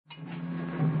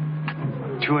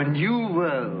into a new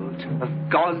world of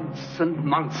gods and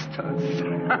monsters.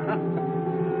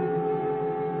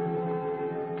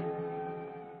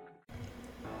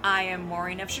 I am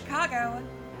Maureen of Chicago.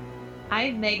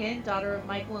 I'm Megan, daughter of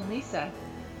Michael and Lisa.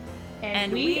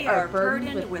 And we are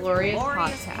burdened with glorious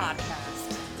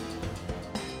podcast.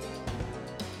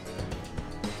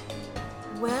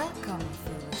 Welcome,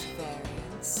 foolish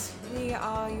variants. We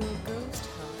are your ghost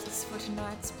hosts for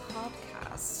tonight's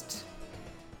podcast.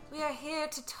 We are here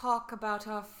to talk about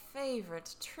our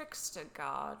favorite trickster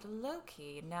god,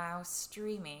 Loki, now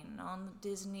streaming on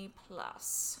Disney+.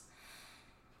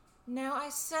 Now, I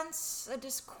sense a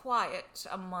disquiet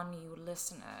among you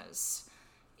listeners.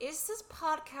 Is this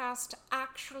podcast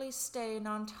actually staying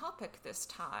on topic this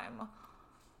time?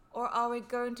 Or are we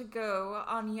going to go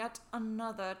on yet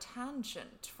another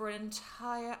tangent for an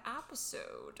entire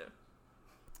episode?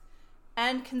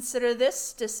 And consider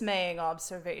this dismaying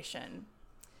observation.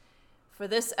 For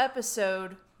this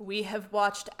episode, we have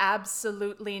watched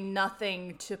absolutely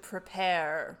nothing to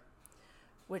prepare,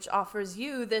 which offers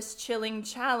you this chilling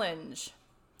challenge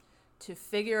to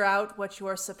figure out what you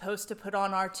are supposed to put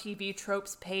on our TV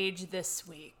Tropes page this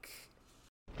week.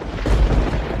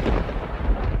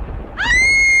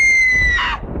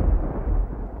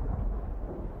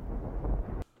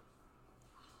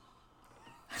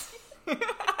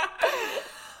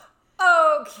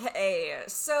 Okay,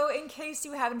 so in case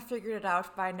you haven't figured it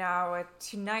out by now,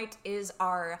 tonight is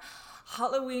our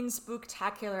Halloween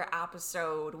Spooktacular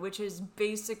episode, which is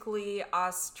basically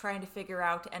us trying to figure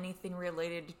out anything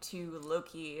related to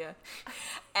Loki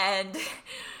and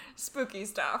spooky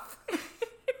stuff.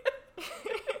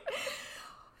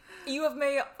 You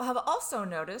may have also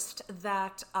noticed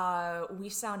that we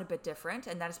sound a bit different,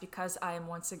 and that is because I am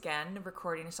once again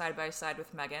recording side by side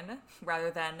with Megan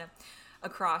rather than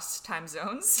across time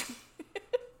zones.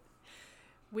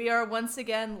 We are once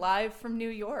again live from New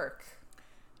York.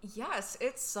 Yes,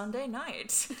 it's Sunday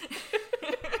night.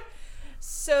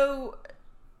 So,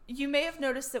 you may have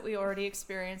noticed that we already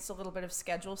experienced a little bit of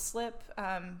schedule slip.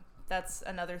 That's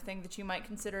another thing that you might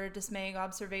consider a dismaying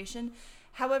observation.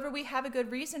 However, we have a good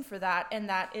reason for that, and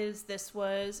that is this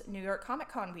was New York Comic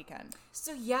Con weekend.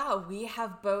 So yeah, we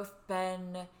have both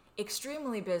been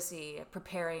extremely busy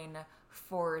preparing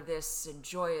for this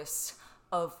joyous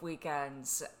of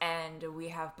weekends, and we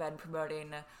have been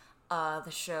promoting the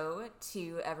show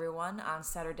to everyone. On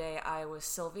Saturday, I was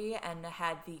Sylvie and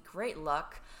had the great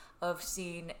luck of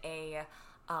seeing a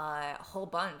whole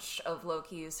bunch of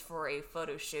Lokis for a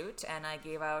photo shoot, and I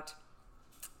gave out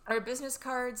our business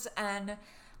cards, and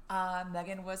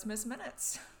Megan was Miss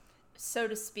Minutes. So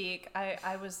to speak,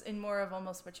 I was in more of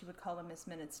almost what you would call a Miss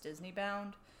Minutes Disney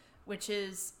bound, which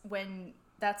is when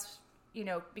that's, you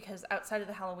know, because outside of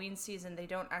the Halloween season, they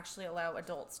don't actually allow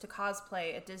adults to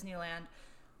cosplay at Disneyland,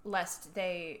 lest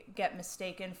they get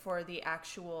mistaken for the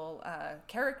actual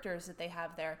characters that they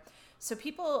have there. So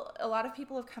a lot of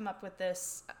people have come up with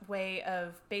this way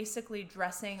of basically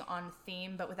dressing on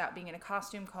theme, but without being in a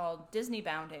costume, called Disney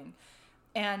bounding.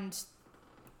 And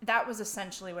that was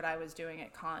essentially what I was doing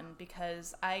at con,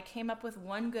 because I came up with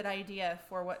one good idea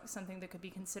for something that could be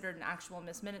considered an actual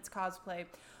Miss Minutes cosplay,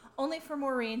 only for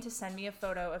Maureen to send me a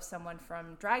photo of someone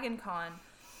from Dragon Con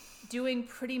doing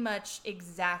pretty much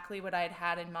exactly what I'd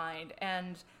had in mind.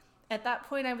 And at that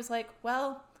point I was like,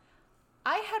 well,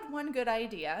 I had one good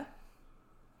idea,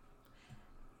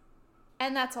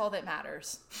 and that's all that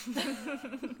matters.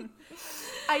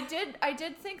 I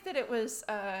did think that it was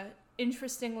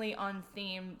interestingly on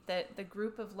theme that the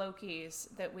group of Lokis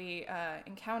that we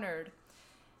encountered,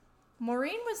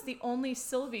 Maureen was the only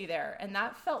Sylvie there, and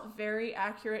that felt very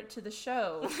accurate to the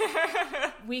show.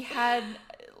 We had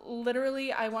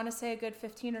literally, I want to say, a good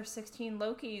 15 or 16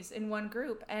 Lokis in one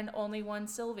group, and only one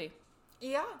Sylvie.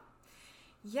 Yeah.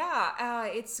 Yeah,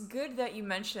 it's good that you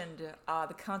mentioned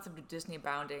the concept of Disney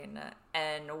bounding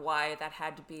and why that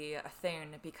had to be a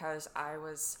thing, because I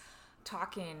was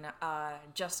talking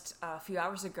just a few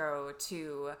hours ago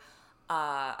to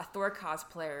a Thor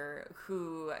cosplayer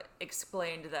who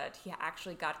explained that he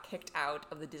actually got kicked out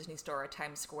of the Disney store at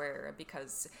Times Square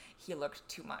because he looked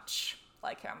too much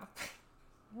like him.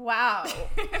 Wow.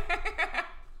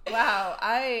 Wow.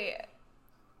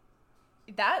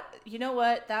 You know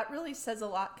what? That really says a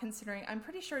lot, considering I'm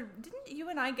pretty sure, didn't you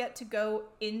and I get to go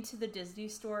into the Disney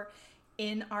store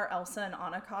in our Elsa and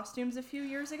Anna costumes a few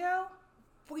years ago?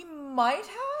 We might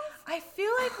have? I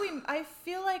feel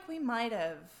like we might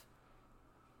have.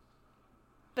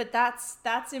 But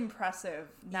that's impressive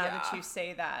now that Yeah. you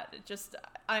say that.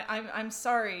 I'm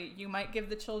sorry, you might give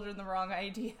the children the wrong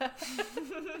idea.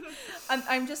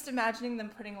 I'm just imagining them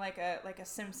putting like a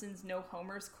Simpsons No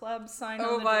Homers Club sign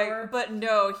on the door. But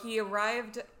no, he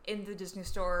arrived in the Disney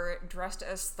store dressed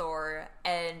as Thor,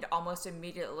 and almost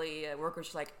immediately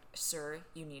workers were like, "Sir,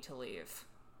 you need to leave."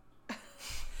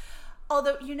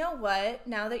 Although, you know what?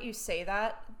 Now that you say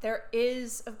that, there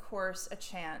is, of course, a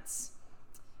chance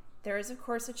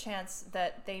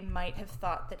that they might have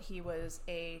thought that he was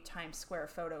a Times Square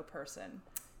photo person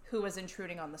who was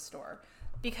intruding on the store.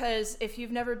 Because if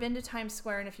you've never been to Times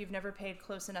Square and if you've never paid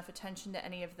close enough attention to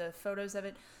any of the photos of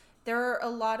it, there are a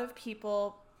lot of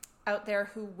people out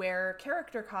there who wear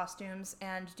character costumes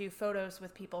and do photos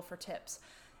with people for tips.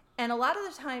 And a lot of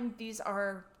the time, these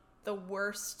are the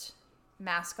worst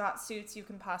mascot suits you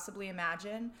can possibly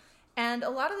imagine. And a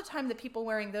lot of the time, the people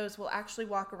wearing those will actually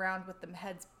walk around with them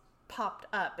heads popped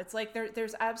up. It's like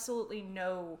there's absolutely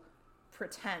no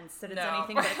pretense that it's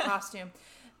anything but a costume.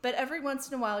 But every once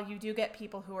in a while, you do get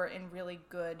people who are in really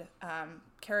good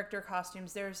character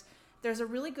costumes. There's a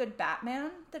really good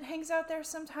Batman that hangs out there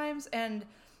sometimes, and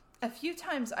a few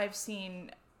times I've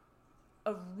seen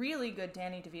a really good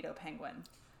Danny DeVito penguin.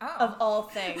 Oh. Of all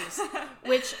things.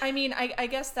 Which, I mean, I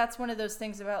guess that's one of those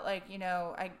things about, like, you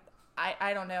know,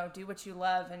 I don't know, do what you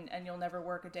love and you'll never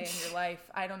work a day in your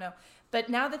life. I don't know. But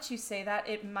now that you say that,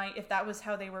 it might, if that was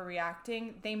how they were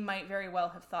reacting, they might very well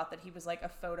have thought that he was like a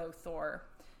photo Thor.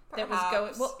 That was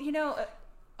going, well, you know,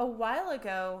 a while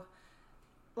ago,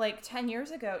 like 10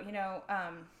 years ago, you know,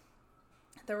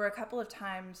 there were a couple of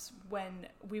times when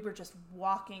we were just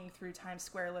walking through Times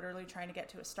Square, literally trying to get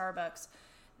to a Starbucks,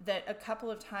 that a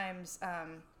couple of times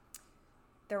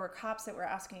there were cops that were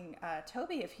asking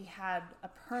Toby if he had a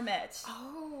permit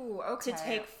to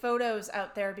take photos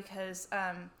out there because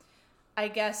I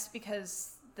guess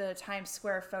because the Times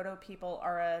Square photo people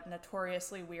are a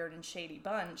notoriously weird and shady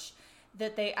bunch,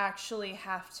 that they actually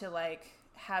have to like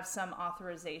have some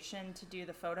authorization to do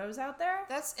the photos out there.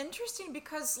 That's interesting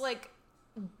because, like,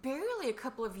 barely a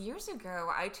couple of years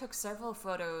ago, I took several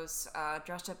photos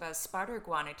dressed up as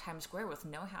Spider-Gwen at Times Square with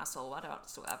no hassle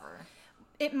whatsoever.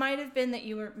 It might have been that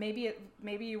you were maybe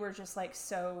you were just like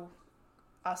so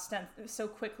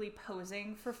quickly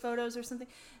posing for photos or something,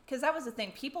 because that was the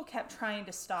thing. People kept trying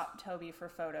to stop Toby for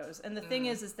photos, and the thing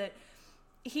is that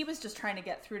he was just trying to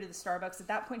get through to the Starbucks. At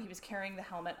that point, he was carrying the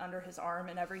helmet under his arm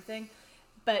and everything,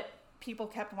 but people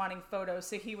kept wanting photos,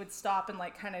 so he would stop and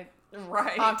like kind of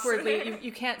awkwardly.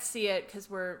 You can't see it because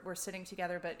we're sitting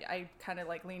together, but I kind of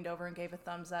like leaned over and gave a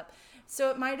thumbs up. So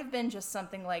it might have been just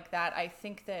something like that. I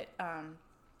think that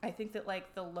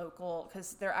like the local,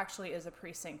 because there actually is a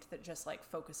precinct that just like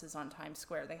focuses on Times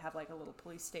Square. They have like a little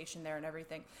police station there and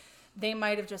everything. They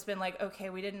might have just been like, okay,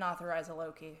 we didn't authorize a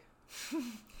Loki.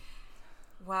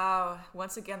 Wow.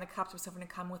 Once again, the cops have something in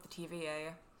common with the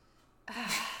TVA.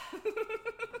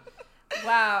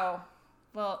 Wow.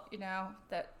 Well, you know,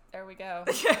 there we go.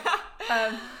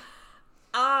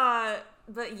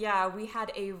 But yeah, we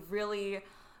had a really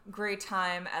great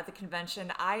time at the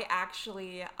convention. I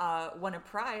actually won a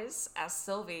prize as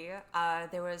Sylvie.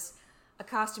 There was a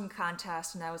costume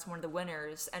contest and I was one of the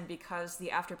winners, and because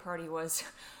the after party was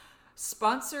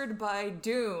sponsored by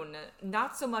Dune,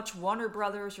 not so much Warner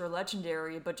Brothers or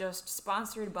Legendary, but just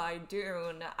sponsored by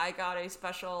Dune, I got a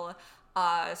special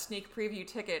sneak preview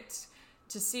ticket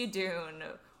to see Dune,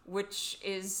 which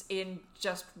is in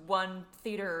just one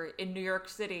theater in New York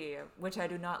City, which I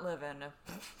do not live in.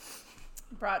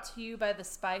 Brought to you by the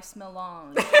Spice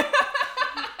Melange.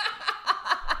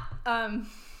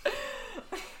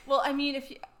 Well, I mean, if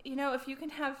you can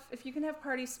have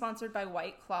parties sponsored by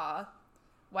White Claw,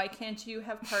 why can't you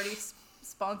have parties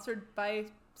sponsored by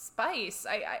Spice?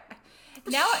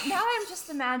 Now I'm just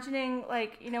imagining,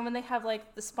 like, you know, when they have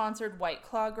like the sponsored White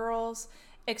Claw girls,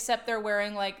 except they're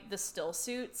wearing like the still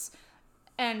suits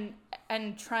and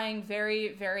trying very,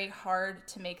 very hard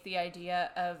to make the idea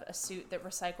of a suit that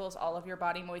recycles all of your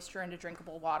body moisture into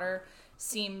drinkable water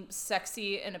seem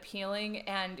sexy and appealing.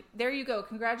 And there you go.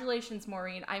 Congratulations,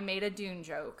 Maureen. I made a Dune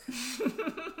joke.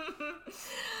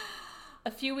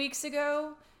 A few weeks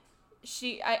ago,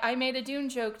 I made a Dune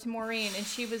joke to Maureen, and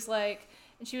she was like,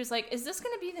 is this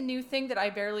going to be the new thing that I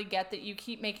barely get that you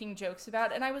keep making jokes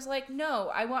about? And I was like,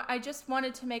 no, I just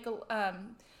wanted to make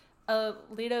a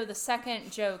Leto the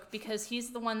Second joke because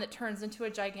he's the one that turns into a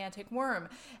gigantic worm.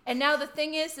 And now the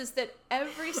thing is that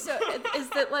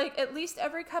like at least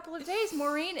every couple of days,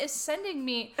 Maureen is sending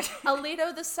me a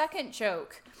Leto the Second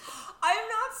joke. I am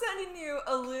not sending you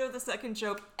a Leto the Second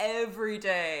joke every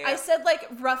day. I said like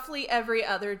roughly every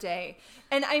other day.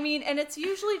 And I mean, and it's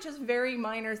usually just very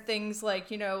minor things like,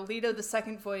 you know, Leto the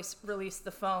Second voice released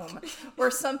the foam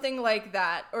or something like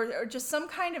that. Or just some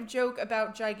kind of joke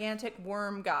about gigantic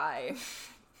worm guy.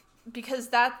 Because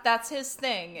that's his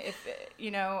thing. If you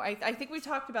know, I think we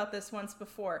talked about this once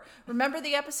before. Remember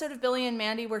the episode of Billy and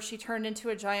Mandy where she turned into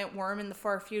a giant worm in the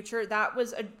far future? That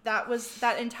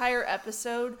entire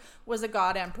episode was a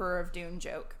God Emperor of Dune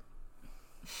joke.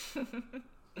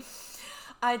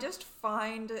 I just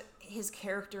find his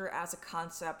character as a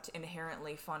concept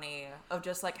inherently funny, of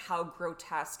just like how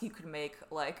grotesque you could make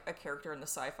like a character in the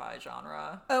sci-fi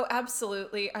genre. Oh,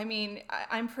 absolutely. I mean,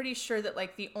 I'm pretty sure that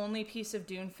like the only piece of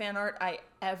Dune fan art I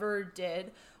ever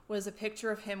did was a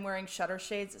picture of him wearing shutter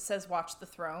shades that says "Watch the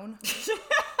Throne."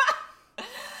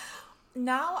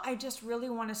 Now I just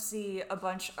really want to see a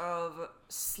bunch of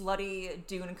slutty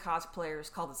Dune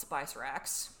cosplayers called the Spice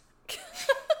Racks.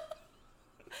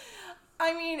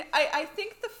 I mean, I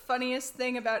think the funniest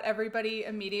thing about everybody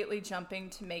immediately jumping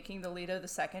to making the Leto the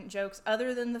Second jokes,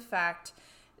 other than the fact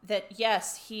that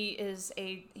yes, he is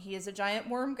a giant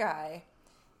worm guy.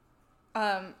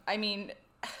 I mean,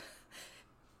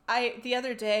 the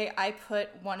other day I put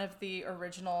one of the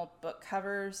original book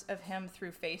covers of him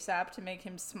through FaceApp to make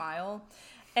him smile.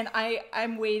 And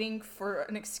I'm waiting for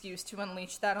an excuse to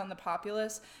unleash that on the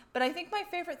populace. But I think my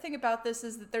favorite thing about this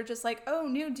is that they're just like, oh,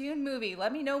 new Dune movie.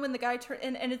 Let me know when the guy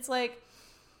and it's like,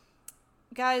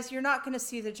 guys, you're not going to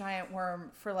see the giant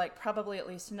worm for like probably at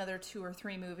least another 2 or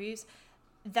 3 movies.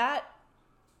 He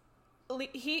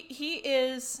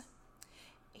is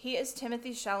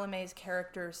Timothée Chalamet's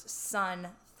character's son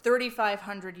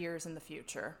 3,500 years in the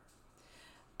future.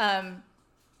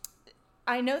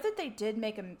 I know that they did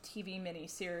make a TV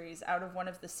miniseries out of one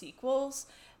of the sequels,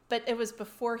 but it was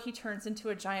before he turns into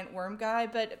a giant worm guy.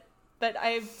 But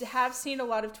I have seen a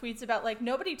lot of tweets about like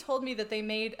nobody told me that they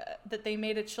made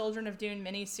a Children of Dune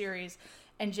miniseries,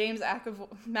 and James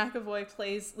McAvoy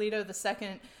plays Leto the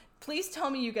Second. Please tell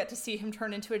me you get to see him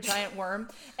turn into a giant worm.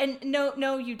 And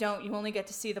no, you don't. You only get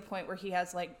to see the point where he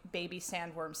has like baby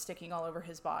sandworms sticking all over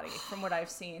his body, from what I've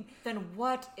seen. Then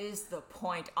what is the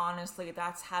point? Honestly,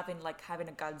 that's having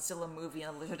a Godzilla movie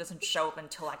and Leto doesn't show up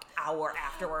until like hour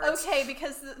afterwards. Okay,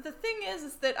 because the thing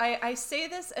is that I say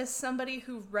this as somebody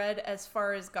who read as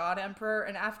far as God Emperor,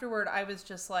 and afterward I was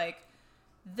just like,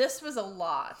 this was a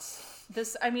lot.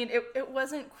 It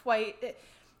wasn't quite...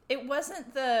 It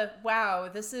wasn't the, wow,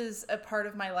 this is a part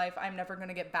of my life I'm never going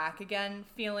to get back again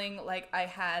feeling like I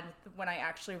had when I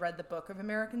actually read the book of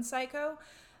American Psycho.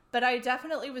 But I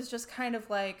definitely was just kind of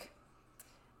like,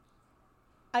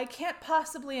 I can't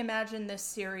possibly imagine this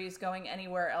series going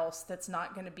anywhere else that's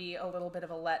not going to be a little bit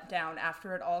of a letdown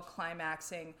after it all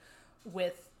climaxing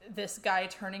with this guy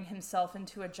turning himself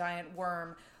into a giant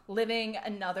worm, living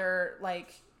another,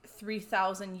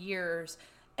 3,000 years,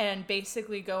 and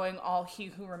basically going all He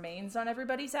Who Remains on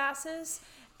everybody's asses.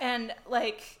 And,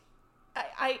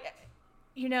 I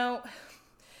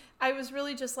was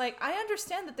really just like, I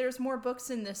understand that there's more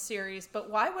books in this series, but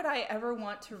why would I ever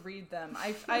want to read them?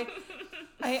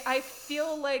 I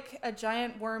feel like a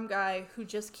giant worm guy who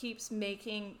just keeps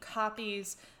making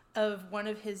copies of one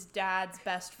of his dad's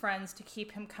best friends to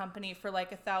keep him company for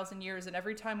 1,000 years, and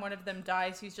every time one of them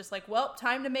dies, he's just like, well,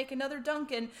 time to make another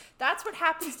Duncan. That's what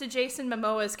happens to Jason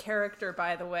Momoa's character,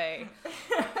 by the way.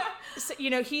 So,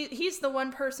 he's the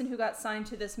one person who got signed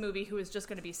to this movie who is just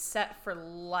going to be set for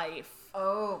life.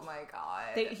 Oh my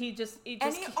god! He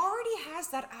already has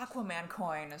that Aquaman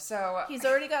coin, so he's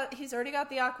already got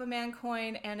the Aquaman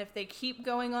coin. And if they keep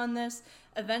going on this,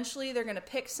 eventually they're going to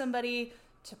pick somebody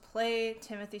to play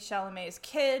Timothée Chalamet's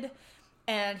kid,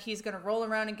 and he's going to roll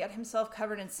around and get himself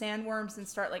covered in sandworms and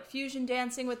start fusion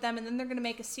dancing with them, and then they're going to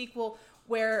make a sequel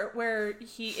where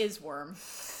he is Worm.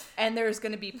 And there's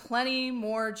going to be plenty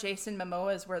more Jason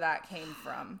Momoas where that came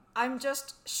from. I'm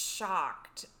just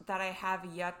shocked that I have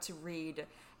yet to read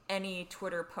any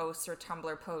Twitter posts or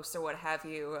Tumblr posts or what have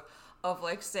you of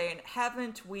saying,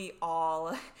 haven't we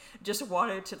all just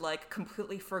wanted to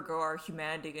completely forgo our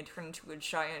humanity and turn into a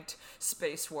giant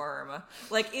space worm?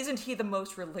 Isn't he the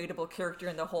most relatable character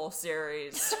in the whole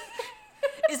series?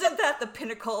 Isn't that the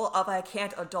pinnacle of I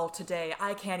can't adult today,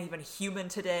 I can't even human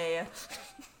today?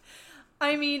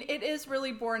 I mean, it is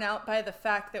really borne out by the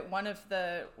fact that one of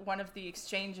the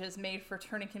exchanges made for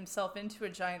turning himself into a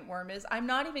giant worm is, I'm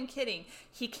not even kidding,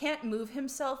 he can't move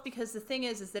himself, because the thing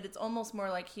is that it's almost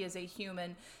more like he is a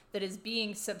human that is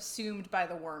being subsumed by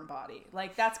the worm body.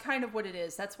 Like, that's kind of what it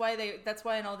is. That's why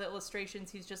in all the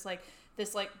illustrations he's just like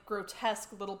this like grotesque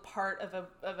little part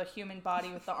of a human body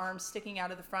with the arms sticking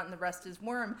out of the front and the rest is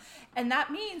worm. And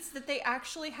that means that they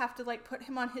actually have to like put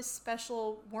him on his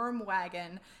special worm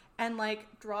wagon and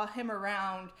like draw him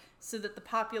around so that the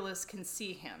populace can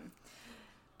see him.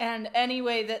 And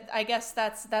anyway, that I guess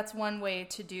that's one way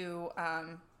to do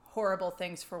horrible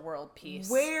things for world peace.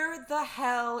 Where the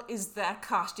hell is that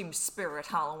costume spirit,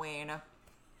 Halloween?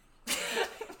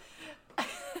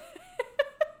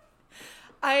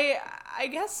 I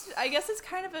guess it's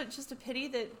kind of just a pity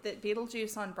that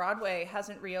Beetlejuice on Broadway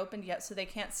hasn't reopened yet, so they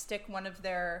can't stick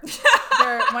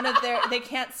they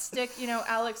can't stick,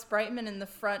 Alex Brightman in the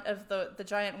front of the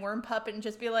giant worm puppet and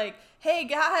just be like, hey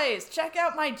guys, check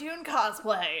out my Dune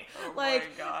cosplay. Oh like,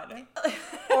 my god.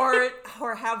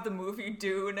 or have the movie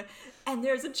Dune and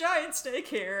there's a giant snake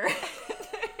here.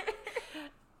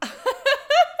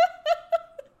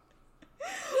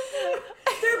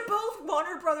 They're both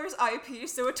Warner Brothers IP,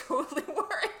 so it totally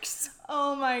works.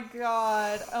 Oh my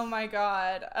god.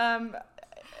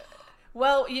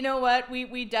 Well, you know what?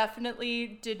 We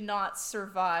definitely did not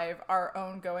survive our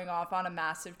own going off on a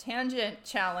massive tangent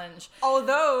challenge.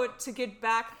 Although, to get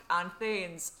back on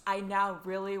things, I now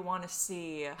really want to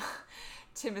see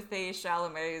Timothée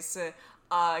Chalamet's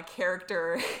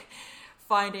character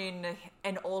finding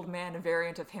an old man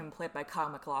variant of him played by Kyle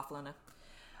MacLachlan.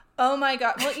 Oh my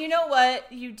god. Well, you know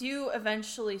what? You do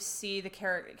eventually see the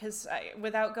character, because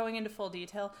without going into full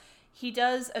detail, he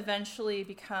does eventually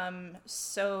become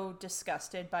so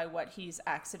disgusted by what he's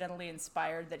accidentally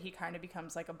inspired that he kind of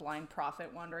becomes like a blind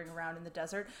prophet wandering around in the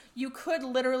desert. You could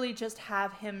literally just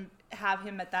have him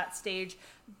at that stage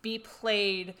be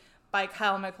played by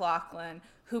Kyle MacLachlan,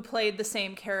 who played the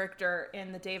same character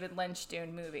in the David Lynch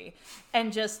Dune movie.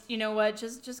 And just, you know what,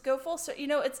 just go full circle.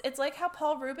 It's like how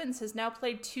Paul Rubens has now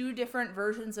played two different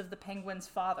versions of the Penguin's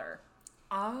father.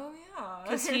 Oh, yeah.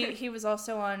 Because he was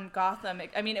also on Gotham.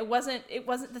 It wasn't,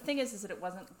 the thing is that it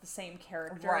wasn't the same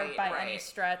character by any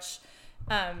stretch.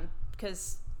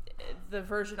 Because the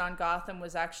version on Gotham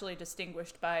was actually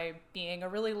distinguished by being a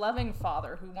really loving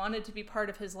father who wanted to be part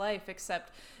of his life,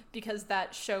 except because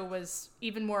that show was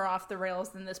even more off the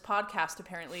rails than this podcast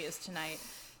apparently is tonight.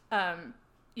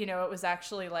 It was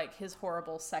actually like his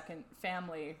horrible second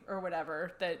family or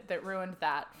whatever that ruined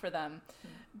that for them.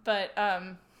 But,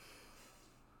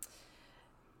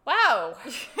 wow.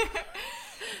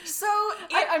 So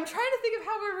I'm trying to think of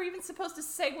how we were even supposed to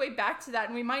segue back to that,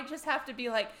 and we might just have to be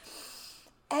like,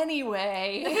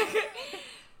 anyway.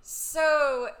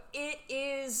 So it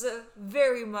is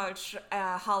very much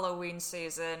Halloween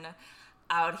season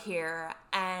out here,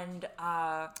 and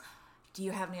do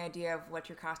you have any idea of what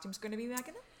your costume's going to be,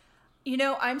 Megan?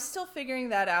 I'm still figuring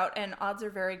that out, and odds are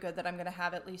very good that I'm going to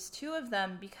have at least two of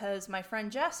them, because my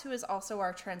friend Jess, who is also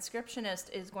our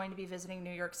transcriptionist, is going to be visiting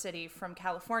New York City from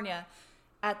California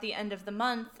at the end of the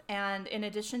month. And in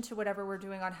addition to whatever we're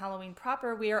doing on Halloween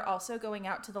proper, we are also going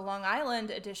out to the Long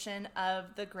Island edition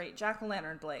of the Great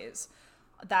Jack-O-Lantern Blaze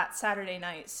that Saturday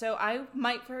night. So I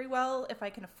might very well, if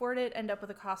I can afford it, end up with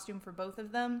a costume for both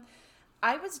of them.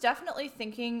 I was definitely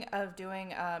thinking of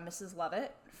doing Mrs.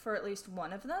 Lovett for at least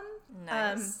one of them.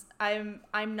 Nice.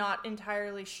 I'm not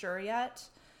entirely sure yet.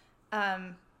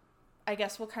 I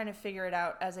guess we'll kind of figure it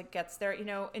out as it gets there.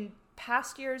 In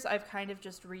past years, I've kind of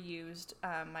just reused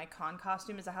my con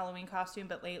costume as a Halloween costume,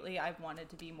 but lately I've wanted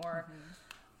to be more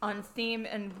on theme.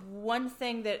 And one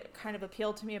thing that kind of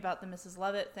appealed to me about the Mrs.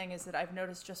 Lovett thing is that I've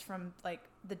noticed just from like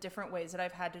the different ways that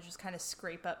I've had to just kind of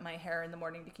scrape up my hair in the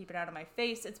morning to keep it out of my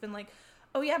face, it's been like,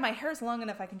 oh yeah, my hair's long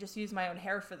enough, I can just use my own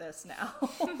hair for this now.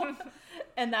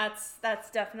 And that's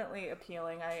definitely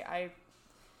appealing.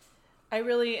 I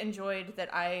really enjoyed that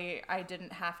I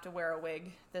didn't have to wear a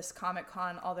wig this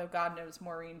Comic-Con, although God knows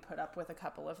Maureen put up with a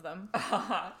couple of them.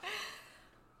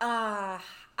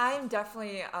 I'm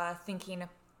definitely thinking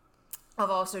of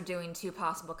also doing two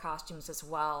possible costumes as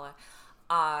well.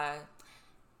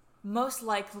 Most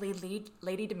likely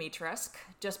Lady Dimitrescu,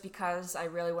 just because I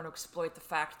really want to exploit the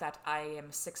fact that I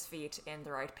am 6 feet in the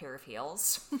right pair of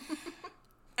heels.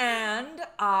 And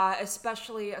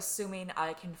especially assuming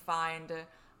I can find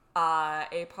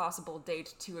a possible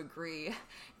date to agree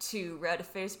to red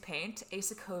face paint a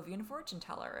Sokovian fortune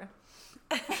teller.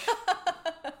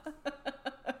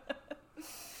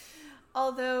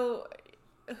 Although,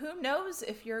 who knows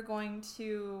if you're going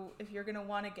to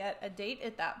want to get a date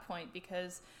at that point,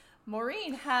 because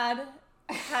Maureen had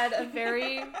a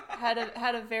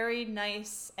very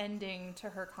nice ending to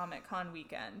her Comic-Con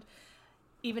weekend,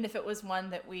 even if it was one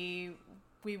that we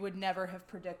would never have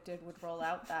predicted would roll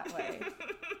out that way.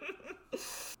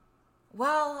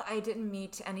 Well, I didn't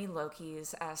meet any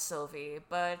Lokis as Sylvie,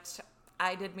 but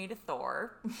I did meet a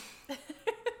Thor.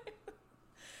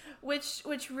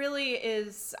 which really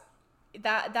is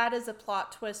that is a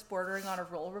plot twist bordering on a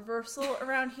role reversal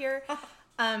around here.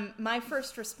 My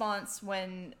first response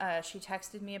when she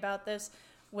texted me about this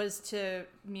was to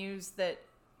muse that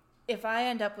if I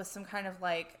end up with some kind of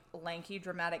like lanky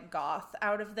dramatic goth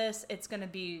out of this, it's gonna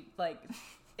be like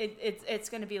it's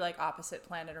gonna be like Opposite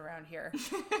Planet around here.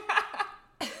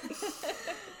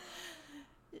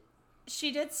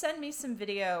 She did send me some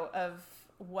video of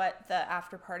what the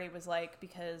after party was like,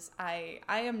 because I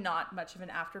am not much of an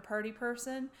after party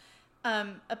person.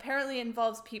 Apparently it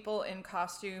involves people in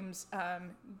costumes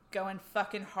going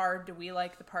fucking hard to We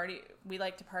Like to Party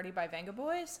by Venga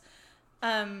Boys.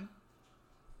 And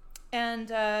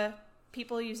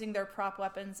people using their prop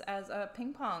weapons as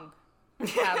ping pong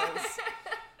paddles.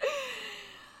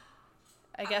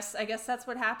 I guess that's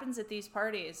what happens at these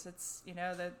parties. It's,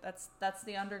 that's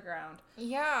the underground.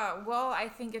 Yeah, well, I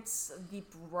think it's the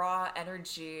raw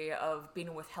energy of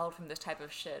being withheld from this type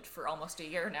of shit for almost a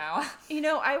year now.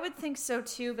 I would think so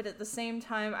too, but at the same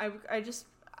time,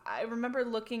 I remember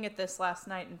looking at this last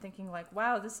night and thinking like,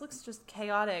 wow, this looks just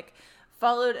chaotic.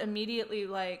 Followed immediately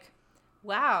like,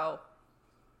 wow,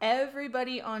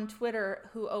 everybody on Twitter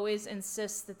who always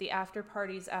insists that the after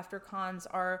parties, after cons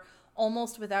are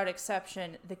almost without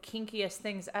exception the kinkiest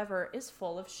things ever is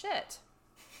full of shit.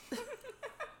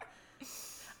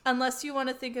 Unless you want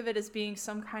to think of it as being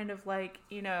some kind of like,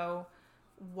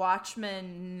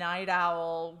 Watchmen, Night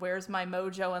Owl, where's my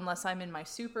mojo unless I'm in my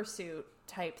super suit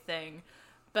type thing.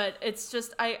 But it's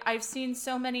just, I've seen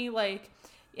so many like,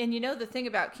 and the thing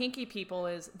about kinky people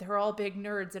is they're all big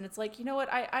nerds, and it's like, you know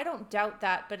what, I don't doubt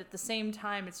that, but at the same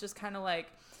time, it's just kind of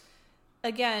like,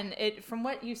 again, from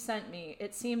what you sent me,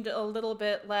 it seemed a little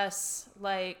bit less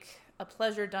like a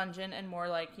pleasure dungeon and more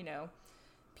like,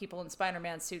 people in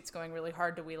Spider-Man suits going really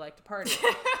hard to We Like to Party.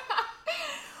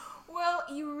 Well,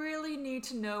 you really need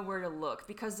to know where to look,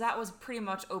 because that was pretty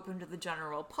much open to the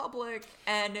general public,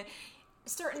 and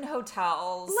certain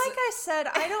hotels. Like I said,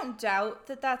 I don't doubt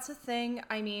that that's a thing.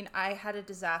 I mean, I had a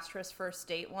disastrous first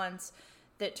date once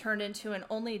that turned into an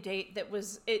only date that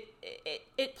was,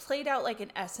 it played out like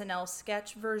an SNL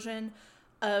sketch version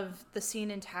of the scene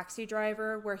in Taxi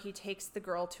Driver where he takes the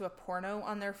girl to a porno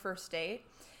on their first date.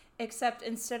 Except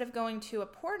instead of going to a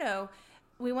porno,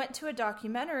 we went to a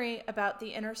documentary about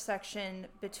the intersection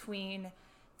between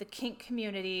the kink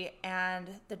community and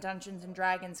the Dungeons and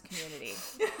Dragons community.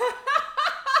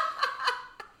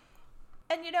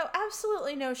 And,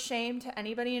 absolutely no shame to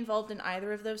anybody involved in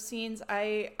either of those scenes.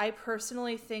 I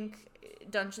personally think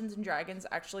Dungeons and Dragons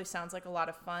actually sounds like a lot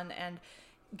of fun, and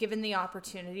given the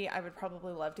opportunity, I would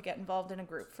probably love to get involved in a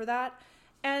group for that.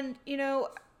 And,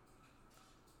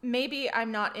 maybe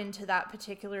I'm not into that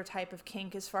particular type of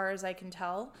kink as far as I can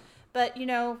tell, but,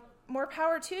 more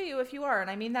power to you if you are, and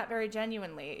I mean that very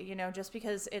genuinely. Just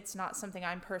because it's not something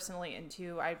I'm personally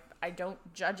into, I don't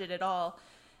judge it at all.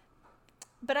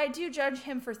 But I do judge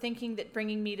him for thinking that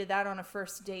bringing me to that on a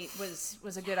first date was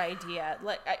a good idea.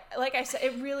 Like I said,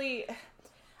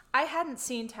 I hadn't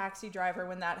seen Taxi Driver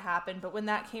when that happened, but when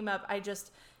that came up,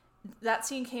 that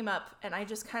scene came up, and I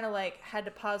just kind of like had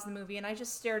to pause the movie, and I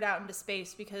just stared out into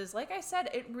space because, like I said,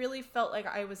 it really felt like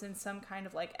I was in some kind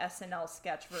of like SNL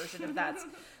sketch version of that.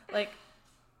 Like,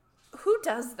 who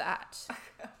does that?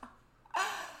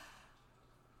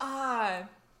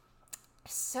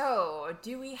 So,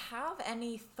 do we have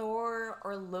any Thor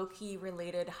or Loki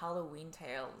related Halloween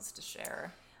tales to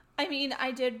share? I mean,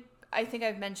 I think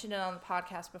I've mentioned it on the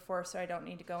podcast before, so I don't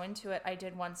need to go into it. I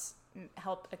did once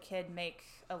help a kid make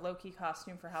a Loki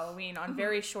costume for Halloween on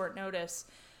very short notice.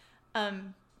 I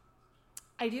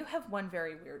do have one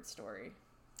very weird story.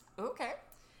 Okay.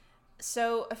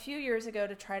 So a few years ago,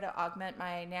 to try to augment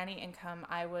my nanny income,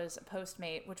 I was a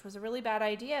Postmate, which was a really bad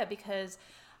idea because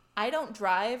I don't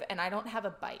drive and I don't have a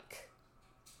bike.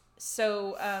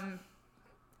 So,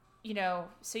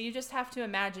 so you just have to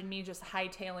imagine me just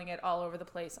hightailing it all over the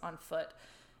place on foot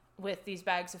with these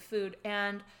bags of food.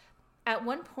 And at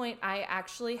one point, I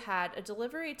actually had a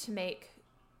delivery to make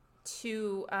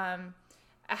to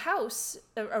a house,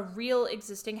 a real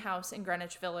existing house in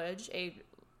Greenwich Village, a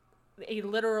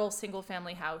literal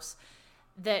single-family house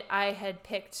that I had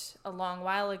picked a long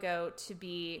while ago to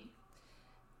be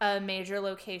a major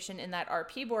location in that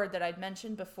RP board that I'd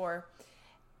mentioned before.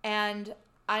 And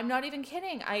I'm not even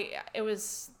kidding. It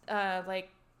was like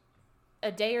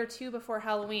a day or two before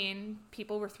Halloween.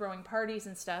 People were throwing parties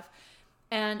and stuff,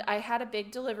 and I had a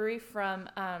big delivery from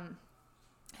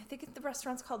I think the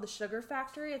restaurant's called the Sugar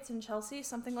Factory. It's in Chelsea,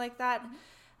 something like that.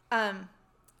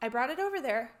 I brought it over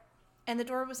there, and the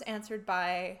door was answered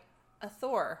by a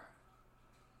Thor.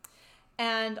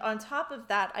 And on top of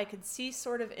that, I could see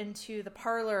sort of into the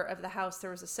parlor of the house. There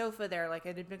was a sofa there, like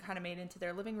it had been kind of made into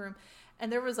their living room.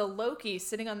 And there was a Loki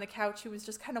sitting on the couch who was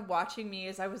just kind of watching me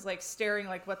as I was like staring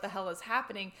like, what the hell is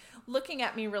happening, looking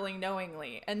at me really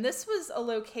knowingly. And this was a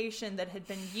location that had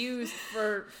been used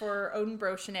for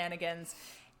Odinbro shenanigans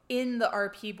in the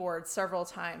RP board several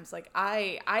times. Like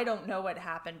I don't know what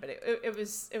happened, but it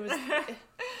was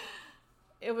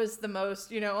it was the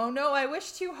most, oh no, I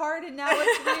wish too hard and now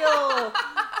it's real.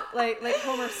 like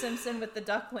Homer Simpson with the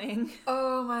duckling.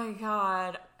 Oh my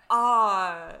god.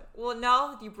 Well,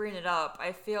 now that you bring it up,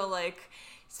 I feel like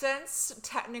since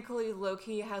technically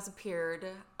Loki has appeared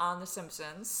on The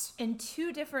Simpsons in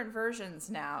 2 different versions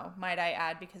now, might I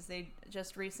add, because they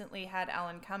just recently had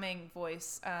Alan Cumming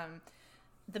voice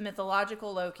the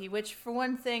mythological Loki, which for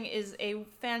one thing is a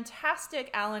fantastic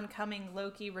Alan Cumming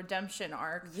Loki redemption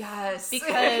arc. Yes.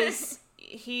 Because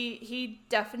he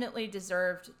definitely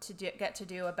deserved to get to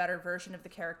do a better version of the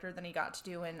character than he got to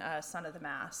do in Son of the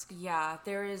Mask. Yeah,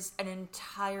 there is an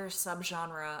entire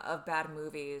subgenre of bad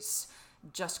movies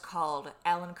just called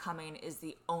Alan Cumming is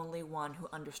the only one who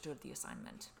understood the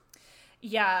assignment.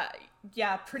 Yeah,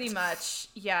 pretty much.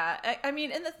 Yeah. I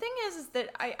mean, and the thing is that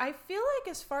I feel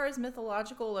like as far as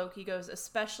mythological Loki goes,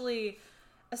 especially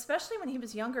when he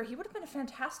was younger, he would have been a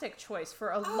fantastic choice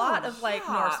for a lot of like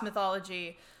Norse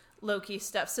mythology Loki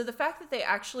stuff. So the fact that they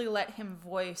actually let him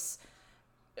voice,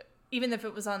 even if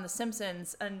it was on The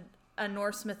Simpsons, a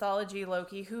Norse mythology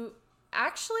Loki who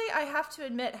actually, I have to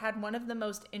admit, had one of the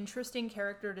most interesting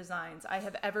character designs I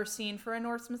have ever seen for a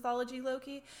Norse mythology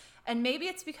Loki. And maybe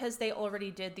it's because they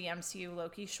already did the MCU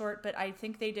Loki short, but I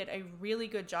think they did a really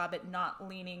good job at not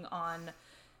leaning on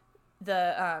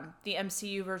the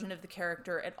MCU version of the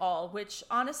character at all, which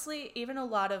honestly, even a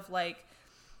lot of like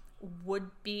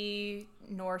would-be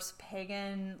Norse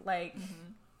pagan like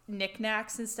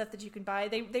knickknacks and stuff that you can buy,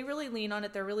 they really lean on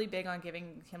it. They're really big on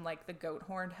giving him like the goat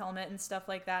horned helmet and stuff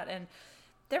like that, and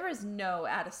there is no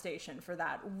attestation for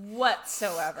that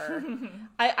whatsoever.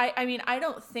 I mean, I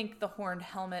don't think the horned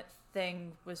helmet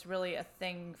thing was really a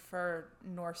thing for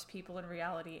Norse people in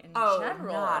reality in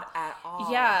general. Not at all.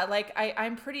 Yeah, like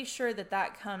I'm pretty sure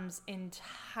that comes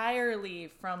entirely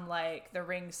from like the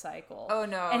ring cycle. Oh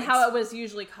no. And how it was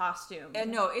usually costumed.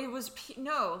 No, it was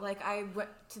like I went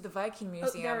to the Viking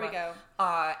Museum. There we go.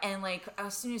 And like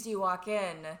as soon as you walk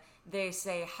in, they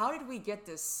say, how did we get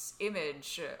this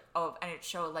image of, and it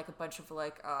showed like a bunch of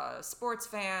like sports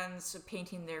fans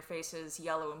painting their faces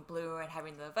yellow and blue and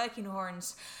having the Viking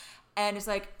horns. And it's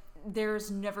like,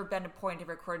 there's never been a point in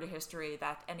recorded history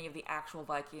that any of the actual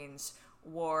Vikings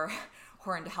wore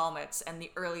horned helmets, and the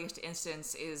earliest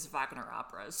instance is Wagner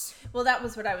operas. Well, that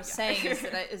was what I was saying, is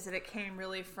that it came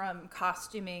really from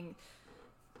costuming.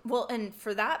 Well, and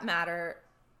for that matter,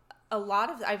 a lot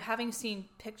of, having seen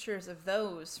pictures of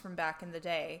those from back in the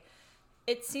day,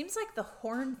 it seems like the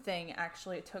horn thing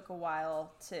actually took a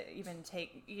while to even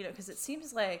take, because it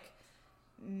seems like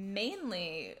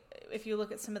mainly, if you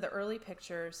look at some of the early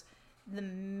pictures, the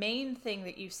main thing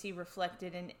that you see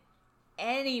reflected in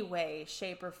any way,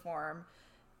 shape, or form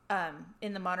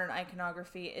in the modern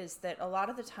iconography is that a lot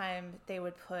of the time they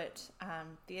would put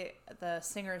the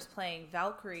singers playing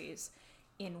Valkyries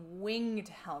in winged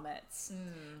helmets,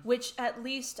 which at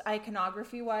least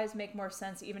iconography-wise make more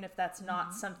sense, even if that's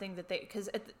not something that they... Because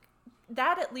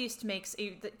that at least makes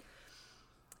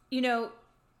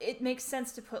it makes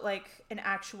sense to put like an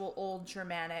actual old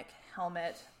Germanic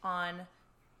helmet on,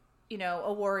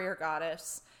 a warrior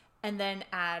goddess, and then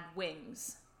add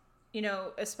wings,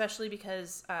 especially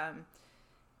because,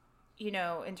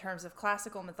 in terms of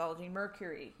classical mythology,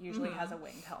 Mercury usually has a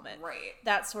winged helmet, right?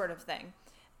 That sort of thing.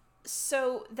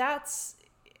 So that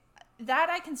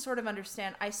I can sort of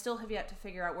understand. I still have yet to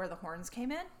figure out where the horns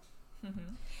came in.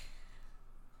 Mm-hmm.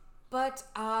 But,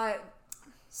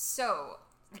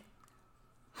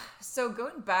 So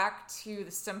going back to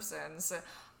The Simpsons,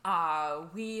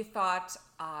 we thought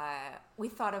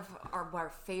of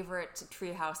our favorite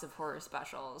Treehouse of Horror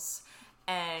specials,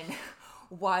 and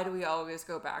why do we always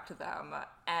go back to them?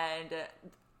 And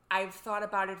I've thought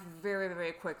about it very,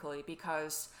 very quickly,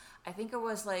 because I think it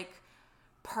was like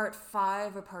part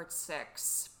 5 or part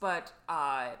 6, but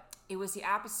it was the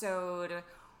episode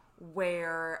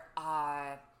where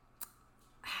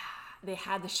they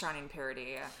had the Shining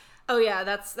parody. Oh yeah,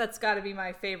 that's got to be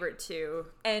my favorite too.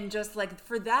 And just like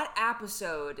for that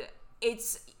episode,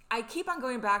 I keep on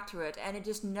going back to it, and it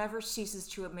just never ceases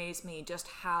to amaze me just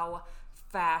how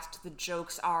fast the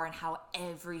jokes are and how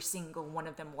every single one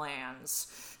of them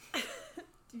lands.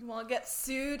 Do you want to get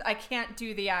sued? I can't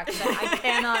do the accent. I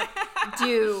cannot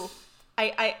do.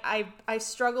 I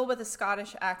struggle with a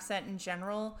Scottish accent in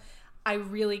general. I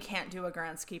really can't do a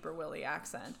Groundskeeper Willie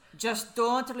accent. Just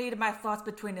don't read my thoughts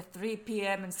between 3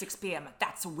 p.m. and 6 p.m.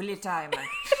 That's Willie time.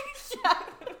 Yeah.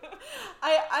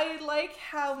 I like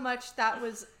how much that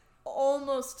was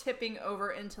almost tipping over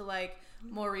into like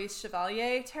Maurice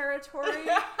Chevalier territory.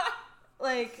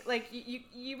 like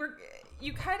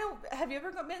you kind of, have you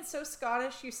ever been so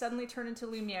Scottish you suddenly turn into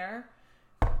Lumiere?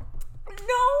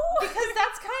 No, because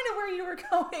that's kind of where you were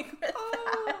going with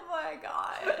oh my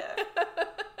god.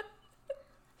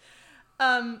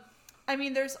 I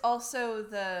mean, there's also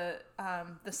the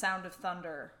Sound of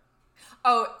Thunder.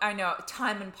 Oh, I know.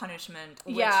 Time and Punishment.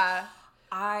 Which yeah.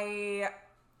 I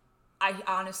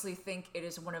honestly think it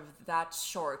is one of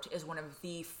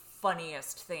the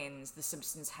funniest things The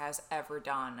Simpsons has ever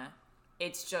done.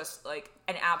 It's just like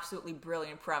an absolutely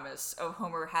brilliant premise of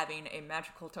Homer having a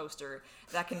magical toaster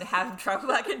that can have him travel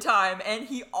back in time, and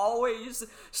he always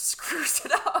screws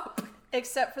it up.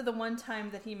 Except for the one time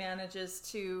that he manages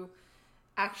to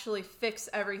actually fix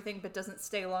everything but doesn't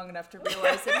stay long enough to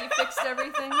realize that he fixed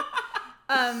everything.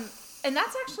 And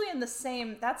that's actually in the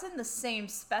same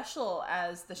special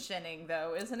as The Shining,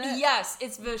 though, isn't it? Yes,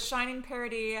 it's the Shining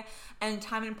parody and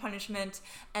Time and Punishment,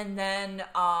 and then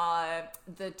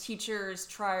the teachers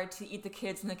try to eat the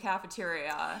kids in the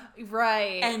cafeteria.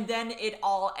 Right. And then it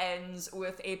all ends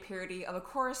with a parody of a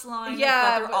chorus line,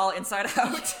 yeah, but they're all inside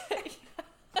out.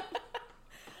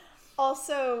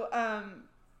 Also,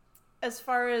 as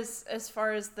far as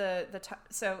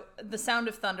so the Sound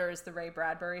of Thunder is the Ray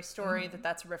Bradbury story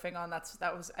that's riffing on.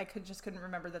 I couldn't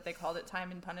remember that they called it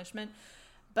Time and Punishment,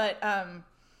 but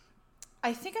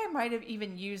I think I might have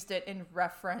even used it in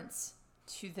reference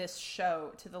to this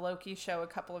show, to the Loki show, a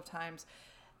couple of times.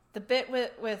 The bit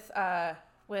with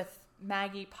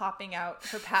Maggie popping out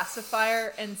her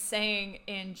pacifier and saying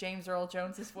in James Earl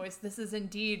Jones's voice, "This is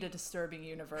indeed a disturbing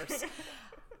universe."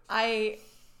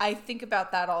 I think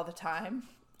about that all the time.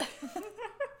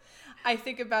 I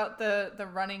think about the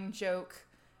running joke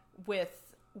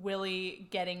with Willie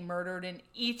getting murdered in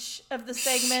each of the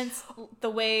segments, the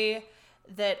way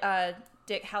that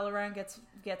Dick Hallorann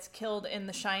gets killed in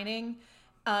The Shining.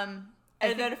 And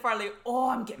then finally,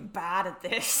 I'm getting bad at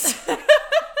this.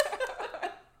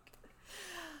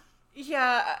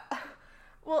 Yeah.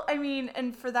 Well, I mean,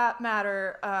 and for that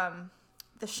matter,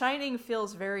 The Shining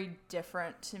feels very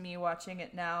different to me watching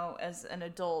it now as an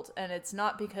adult, and it's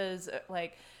not because,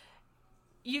 like,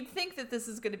 you'd think that this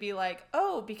is going to be like,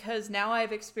 oh, because now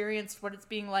I've experienced what it's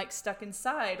being like stuck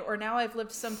inside, or now I've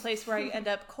lived someplace where I end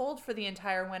up cold for the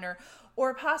entire winter,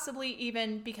 or possibly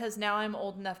even because now I'm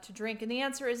old enough to drink. And the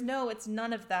answer is no, it's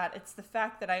none of that. It's the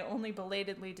fact that I only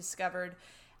belatedly discovered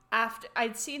after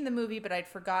I'd seen the movie, but I'd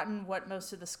forgotten what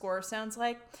most of the score sounds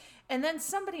like. And then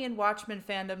somebody in Watchmen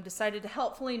fandom decided to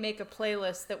helpfully make a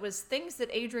playlist that was things that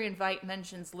Adrian Veidt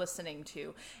mentions listening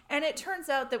to. And it turns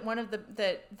out that one of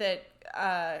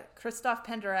Christoph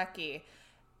Penderecki,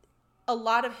 a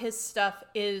lot of his stuff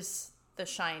is The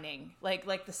Shining. Like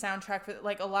the soundtrack for,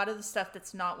 like, a lot of the stuff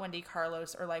that's not Wendy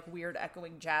Carlos or like weird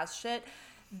echoing jazz shit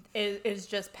is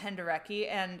just Penderecki.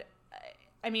 And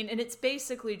I mean, and it's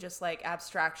basically just like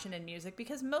abstraction in music,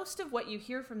 because most of what you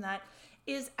hear from that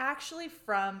is actually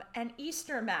from an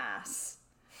Easter Mass.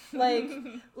 Like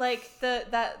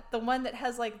the one that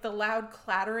has like the loud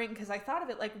clattering, because I thought of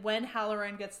it like when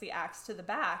Hallorann gets the axe to the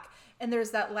back and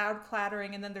there's that loud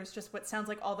clattering and then there's just what sounds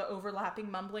like all the overlapping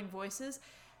mumbling voices.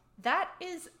 That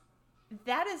is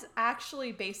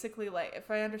actually basically, like,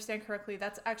 if I understand correctly,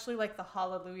 that's actually like the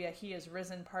Hallelujah, He is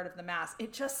Risen part of the Mass.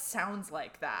 It just sounds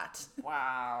like that.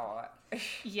 Wow.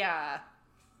 Yeah.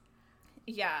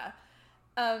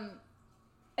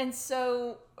 And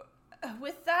so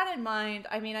with that in mind,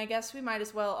 I mean, I guess we might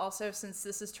as well also, since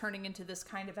this is turning into this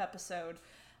kind of episode,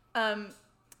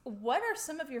 what are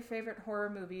some of your favorite horror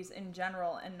movies in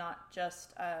general and not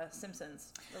just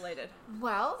Simpsons related?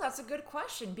 Well, that's a good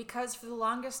question, because for the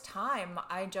longest time,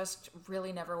 I just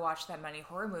really never watched that many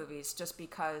horror movies, just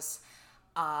because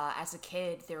as a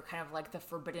kid, they were kind of like the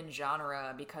forbidden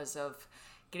genre because of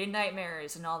getting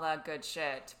nightmares and all that good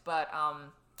shit. But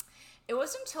it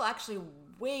wasn't until actually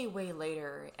way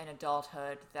later in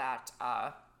adulthood that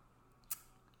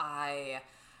I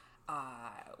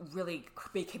really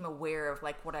became aware of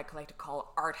like what I could like to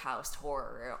call art house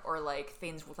horror, or like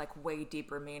things with like way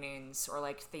deeper meanings, or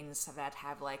like things that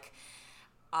have like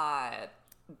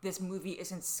this movie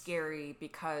isn't scary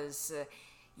because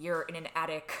you're in an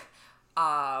attic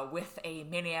with a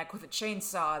maniac with a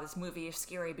chainsaw. This movie is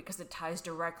scary because it ties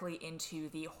directly into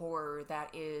the horror that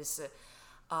is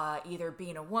either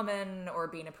being a woman, or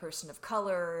being a person of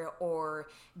color, or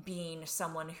being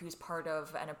someone who's part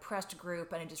of an oppressed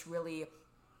group, and it just really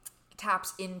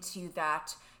taps into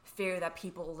that fear that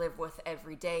people live with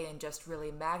every day and just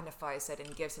really magnifies it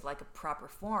and gives it like a proper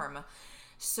form.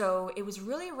 So it was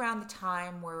really around the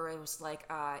time where it was like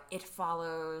It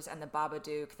Follows and The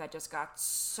Babadook that just got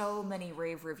so many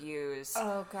rave reviews.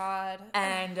 Oh, God.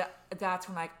 And that's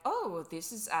when like, oh,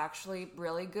 this is actually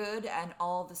really good, and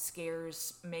all the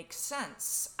scares make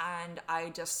sense. And I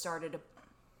just started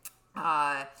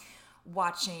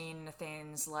watching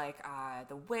things like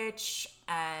The Witch,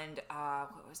 and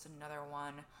what was another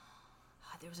one?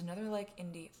 There was another like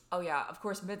indie. Oh yeah, of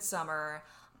course, Midsummer.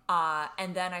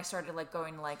 And then I started like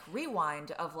going like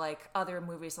rewind of like other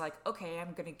movies. Like, okay,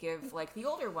 I'm gonna give like the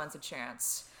older ones a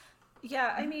chance.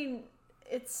 Yeah, I mean,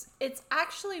 it's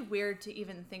actually weird to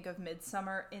even think of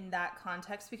Midsummer in that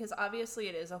context, because obviously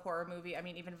it is a horror movie. I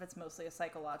mean, even if it's mostly a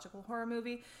psychological horror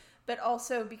movie, but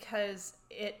also because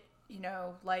it, you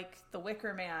know, like The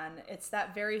Wicker Man, it's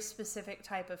that very specific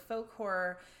type of folk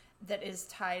horror that is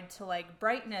tied to like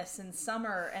brightness and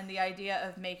summer, and the idea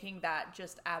of making that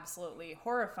just absolutely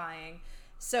horrifying.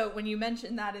 So when you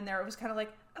mentioned that in there, it was kind of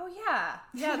like, oh yeah,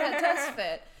 that does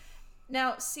fit.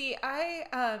 Now, see, I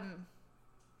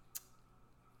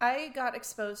got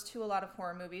exposed to a lot of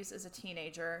horror movies as a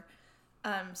teenager.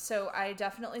 So I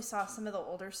definitely saw some of the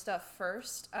older stuff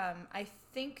first. I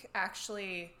think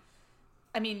actually,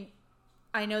 I mean,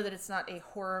 I know that it's not a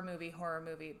horror movie,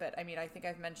 but I mean, I think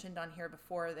I've mentioned on here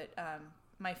before that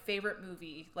my favorite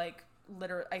movie, like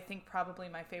literally, I think probably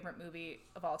my favorite movie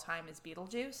of all time is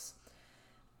Beetlejuice,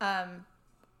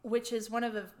 which is one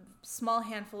of a small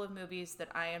handful of movies that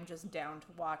I am just down to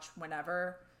watch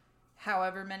whenever,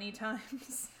 however many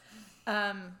times.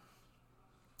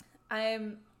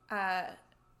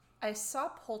 I saw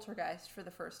Poltergeist for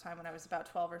the first time when I was about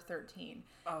 12 or 13.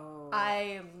 Oh.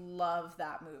 I love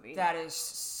that movie. That is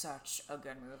such a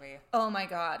good movie. Oh my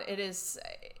God. It is.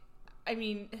 I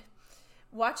mean,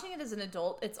 watching it as an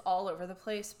adult, it's all over the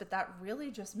place, but that really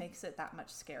just makes it that much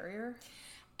scarier.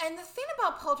 And the thing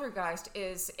about Poltergeist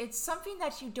is it's something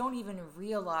that you don't even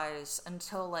realize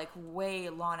until like way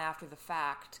long after the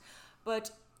fact. But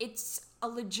it's a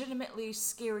legitimately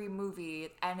scary movie,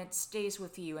 and it stays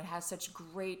with you and has such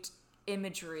great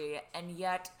imagery, and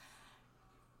yet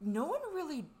no one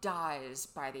really dies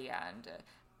by the end,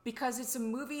 because it's a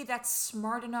movie that's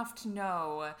smart enough to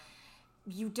know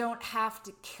you don't have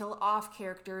to kill off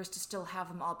characters to still have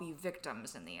them all be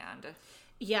victims in the end.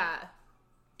 Yeah,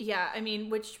 I mean,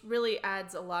 which really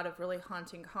adds a lot of really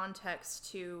haunting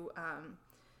context to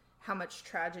how much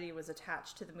tragedy was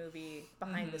attached to the movie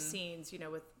behind the scenes, you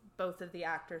know, with both of the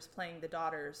actors playing the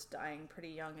daughters dying pretty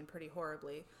young and pretty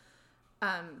horribly.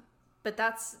 But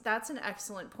that's an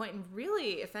excellent point. And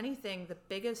really, if anything, the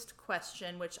biggest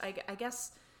question, which I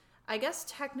guess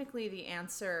technically the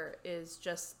answer is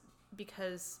just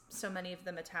because so many of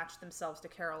them attach themselves to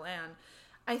Carol Ann.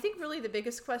 I think really the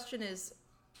biggest question is,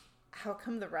 how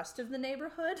come the rest of the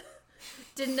neighborhood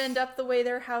didn't end up the way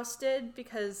their house did?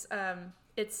 Because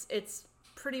it's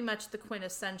pretty much the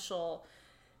quintessential,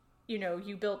 you know,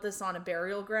 you built this on a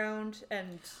burial ground.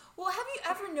 And well, have you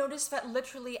ever noticed that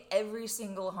literally every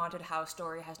single haunted house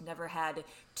story has never had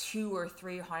 2 or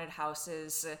 3 haunted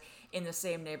houses in the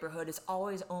same neighborhood? It's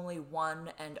always only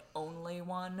one and only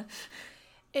one.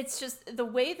 It's just the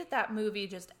way that movie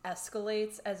just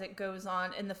escalates as it goes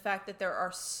on, and the fact that there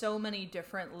are so many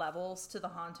different levels to the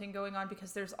haunting going on,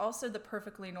 because there's also the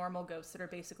perfectly normal ghosts that are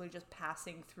basically just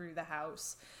passing through the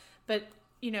house. But,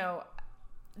 you know,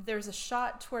 there's a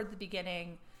shot toward the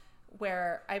beginning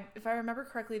where, if I remember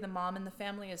correctly, the mom in the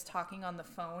family is talking on the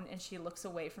phone, and she looks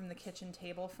away from the kitchen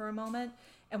table for a moment,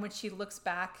 and when she looks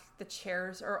back, the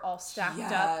chairs are all stacked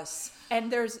up.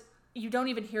 And you don't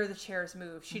even hear the chairs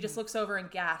move. She just looks over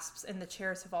and gasps, and the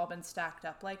chairs have all been stacked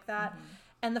up like that.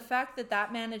 And the fact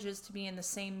that manages to be in the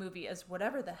same movie as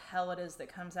whatever the hell it is that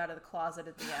comes out of the closet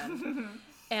at the end.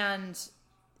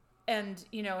 and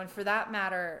you know, and for that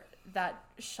matter, that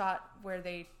shot where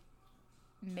they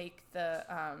make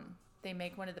they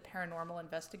make one of the paranormal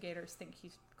investigators think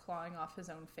he's clawing off his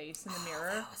own face in the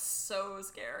mirror. That was so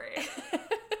scary.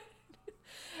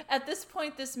 At this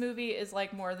point, this movie is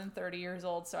like more than 30 years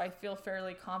old, so I feel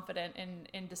fairly confident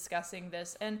in discussing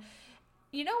this. And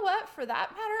You know what? For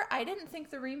that matter, I didn't think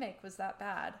the remake was that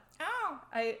bad. Oh.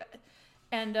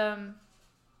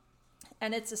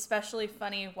 And it's especially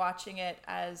funny watching it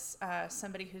as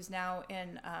somebody who's now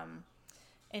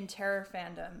in terror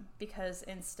fandom, because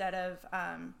instead of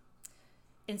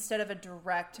a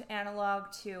direct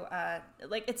analog to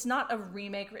like, it's not a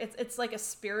remake, it's like a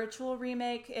spiritual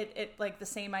remake. It like the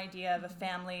same idea of a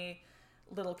family,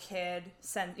 little kid,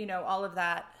 all of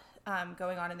that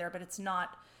going on in there, but it's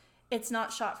not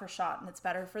shot for shot, and it's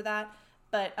better for that.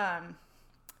 But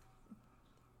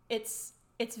it's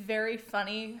very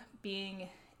funny being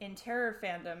in terror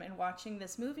fandom and watching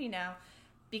this movie now,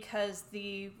 because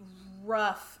the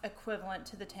rough equivalent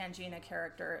to the Tangina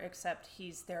character, except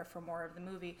he's there for more of the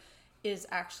movie, is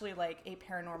actually like a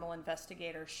paranormal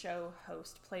investigator show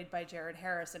host played by Jared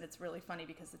Harris, and it's really funny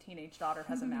because the teenage daughter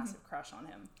has a massive crush on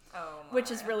him. Oh my. Which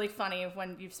is really funny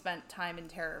when you've spent time in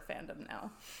terror fandom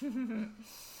now.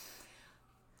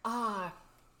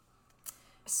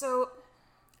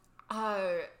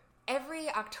 Every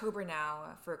October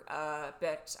now, for a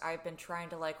bit, I've been trying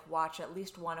to like watch at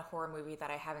least one horror movie that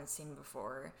I haven't seen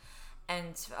before.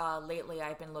 And lately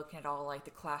I've been looking at all like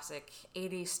the classic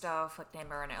 80s stuff, like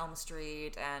Nightmare on Elm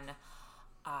Street and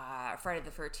Friday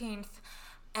the 13th.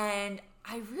 And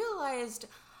I realized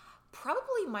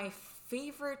probably my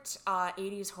favorite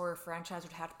 80s horror franchise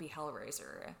would have to be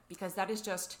Hellraiser, because that is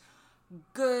just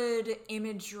good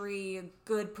imagery,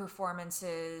 good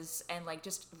performances, and like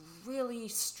just really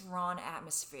strong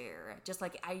atmosphere. Just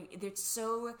like it's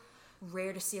so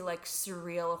rare to see like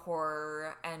surreal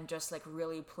horror and just like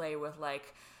really play with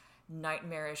like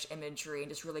nightmarish imagery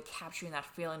and just really capturing that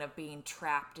feeling of being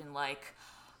trapped in like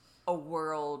a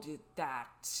world that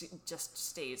just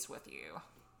stays with you.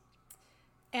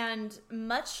 And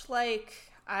much like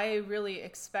I really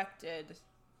expected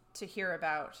to hear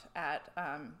about at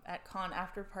con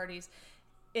after parties,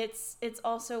 it's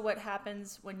also what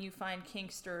happens when you find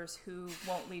kinksters who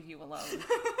won't leave you alone.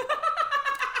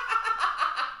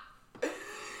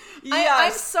 Yes.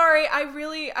 I'm sorry. I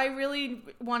really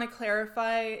want to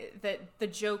clarify that the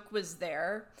joke was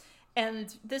there,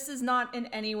 and this is not in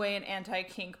any way an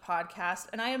anti-kink podcast.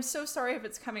 And I am so sorry if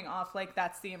it's coming off like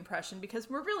that's the impression, because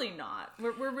we're really not.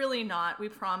 We're really not. We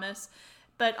promise.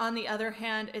 But on the other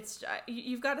hand,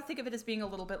 you've got to think of it as being a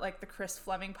little bit like the Chris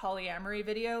Fleming polyamory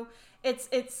video.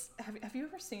 Have you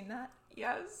ever seen that?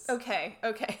 Yes. Okay.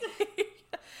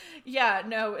 Yeah,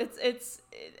 no,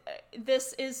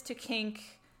 this is to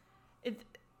kink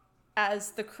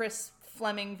as the Chris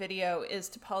Fleming video is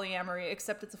to polyamory,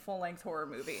 except it's a full-length horror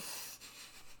movie.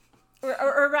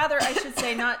 Or rather, I should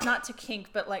say, not to kink,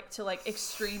 but like to like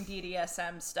extreme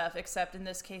BDSM stuff. Except in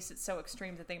this case, it's so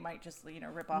extreme that they might just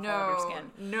rip off all of your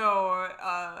skin. No,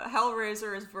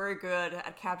 Hellraiser is very good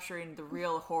at capturing the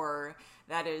real horror.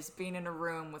 That is being in a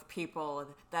room with people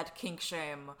that kink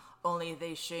shame. Only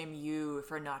they shame you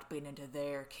for not being into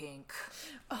their kink.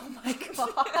 Oh my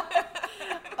god!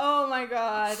 Oh my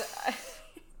god!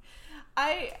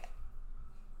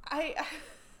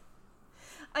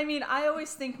 I mean, I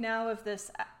always think now of this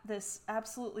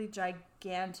absolutely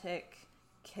gigantic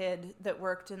kid that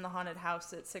worked in the haunted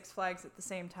house at Six Flags at the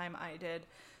same time I did,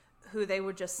 who they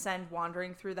would just send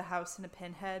wandering through the house in a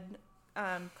pinhead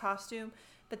costume.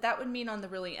 But that would mean on the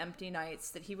really empty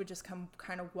nights that he would just come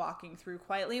kind of walking through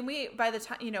quietly. And by the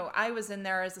time, I was in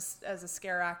there as a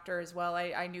scare actor as well.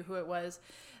 I knew who it was.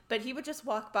 But he would just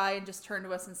walk by and just turn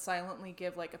to us and silently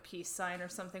give like a peace sign or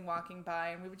something walking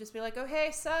by. And we would just be like, oh,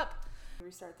 hey, sup?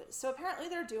 Restart this. So apparently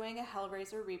they're doing a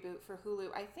Hellraiser reboot for Hulu.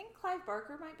 I think Clive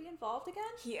Barker might be involved again.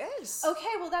 He is.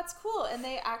 Okay, well that's cool. And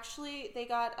they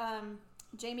got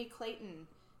Jamie Clayton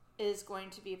is going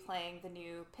to be playing the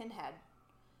new Pinhead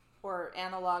or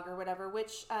Analog or whatever,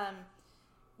 which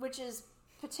is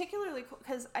particularly cool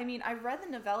because I read the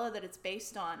novella that it's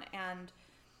based on, and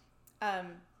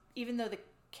even though the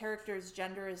character's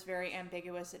gender is very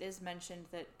ambiguous, it is mentioned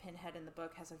that Pinhead in the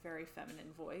book has a very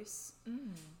feminine voice.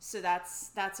 So that's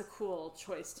a cool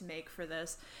choice to make for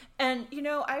this. And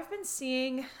I've been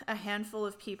seeing a handful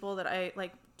of people that I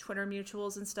like, Twitter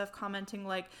mutuals and stuff, commenting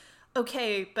like,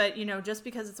 okay, but just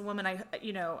because it's a woman,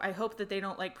 I hope that they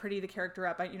don't like pretty the character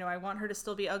up. I want her to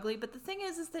still be ugly. But the thing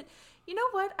is that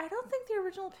what? I don't think the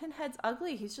original Pinhead's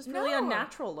ugly. He's just really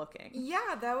unnatural looking.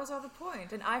 Yeah, that was all the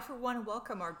point. And I, for one,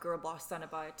 welcome our girl boss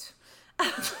Cenobite.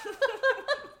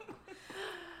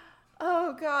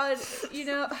 Oh God,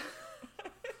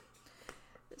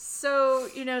 So,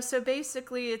 so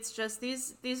basically it's just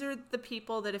these are the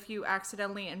people that if you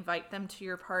accidentally invite them to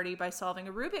your party by solving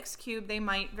a Rubik's Cube, they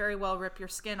might very well rip your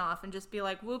skin off and just be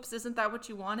like, whoops, isn't that what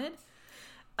you wanted?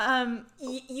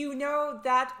 You know,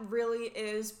 that really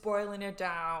is boiling it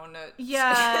down.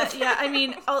 Yeah, yeah. I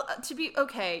mean, to be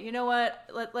okay, you know what?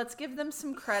 Let's give them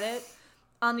some credit.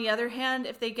 On the other hand,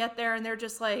 if they get there and they're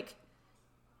just like,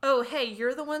 "Oh, hey,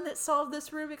 you're the one that solved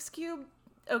this Rubik's Cube."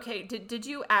 Okay, did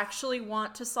you actually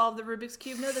want to solve the Rubik's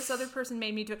Cube? No, this other person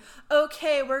made me do it.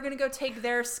 Okay, we're gonna go take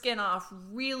their skin off.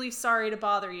 Really sorry to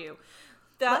bother you.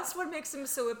 That's what makes them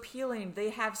so appealing.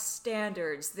 They have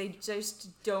standards. They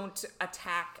just don't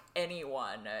attack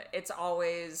anyone. It's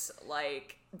always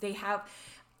like they have,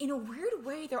 in a weird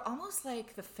way, they're almost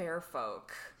like the fair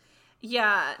folk.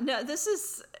 Yeah, no, this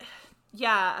is,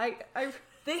 yeah,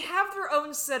 They have their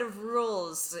own set of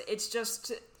rules. It's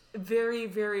just very,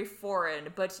 very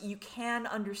foreign, but you can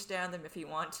understand them if you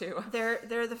want to.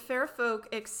 They're the fair folk,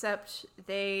 except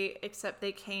they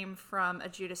came from a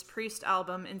Judas Priest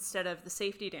album instead of the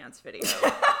Safety Dance video.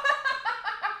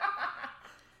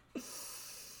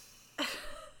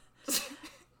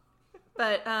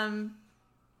 But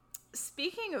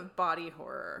speaking of body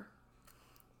horror,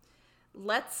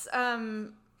 let's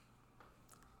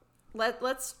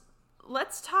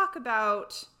talk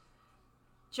about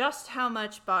just how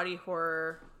much body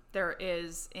horror there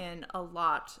is in a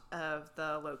lot of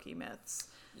the Loki myths.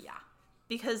 Yeah.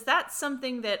 Because that's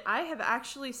something that I have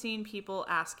actually seen people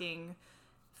asking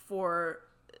for.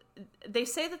 They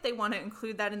say that they want to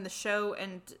include that in the show,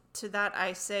 and to that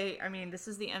I say, I mean, this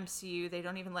is the MCU. They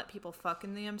don't even let people fuck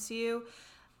in the MCU.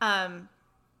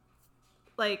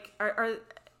 Like,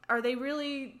 are they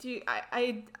really?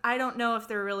 I don't know if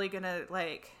they're really gonna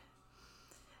like.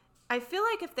 I feel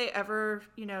like if they ever,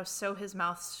 sew his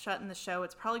mouth shut in the show,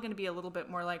 it's probably going to be a little bit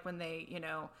more like when they,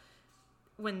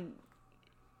 when,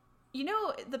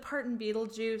 the part in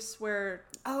Beetlejuice where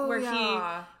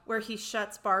he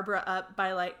shuts Barbara up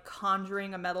by like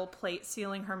conjuring a metal plate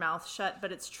sealing her mouth shut,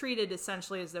 but it's treated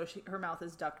essentially as though her mouth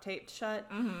is duct taped shut.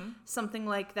 Mm-hmm. Something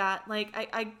like that. Like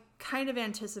I kind of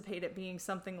anticipate it being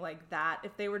something like that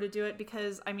if they were to do it,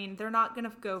 because I mean, they're not going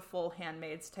to go full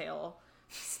Handmaid's Tale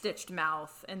stitched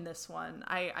mouth in this one.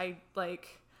 I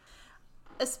like,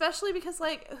 especially because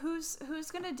like who's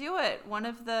gonna do it? One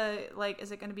of the, like,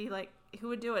 is it gonna be like, who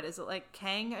would do it? Is it like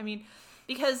Kang? I mean,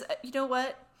 because you know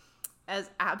what, as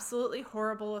absolutely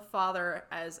horrible a father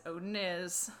as Odin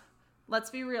is, let's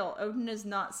be real, Odin is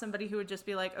not somebody who would just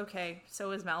be like, okay,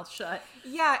 sew his mouth shut.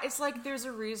 Yeah, it's like there's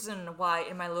a reason why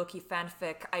in my Loki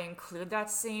fanfic I include that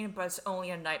scene, but it's only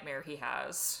a nightmare he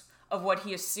has of what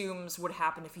he assumes would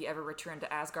happen if he ever returned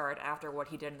to Asgard after what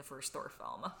he did in the first Thor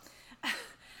film.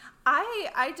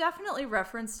 I definitely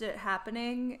referenced it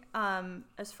happening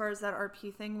as far as that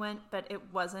RP thing went, but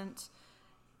it wasn't.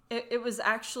 It was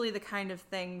actually the kind of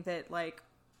thing that like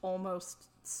almost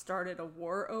started a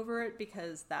war over it,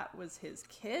 because that was his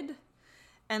kid.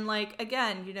 And like,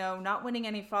 again, not winning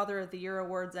any Father of the Year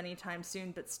awards anytime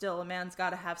soon, but still, a man's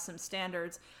got to have some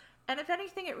standards. And if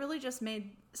anything, it really just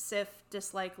made Sif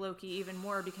dislike Loki even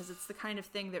more, because it's the kind of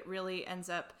thing that really ends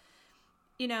up,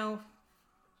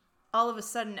 all of a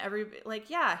sudden,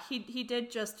 he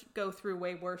did just go through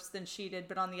way worse than she did.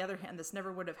 But on the other hand, this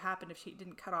never would have happened if she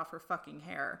didn't cut off her fucking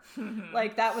hair.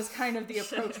 Like, that was kind of the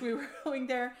approach we were going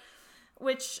there,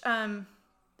 which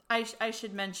I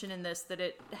should mention in this that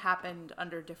it happened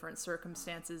under different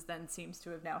circumstances than seems to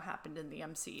have now happened in the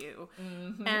MCU.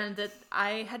 Mm-hmm. And that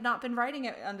I had not been writing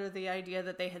it under the idea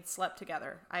that they had slept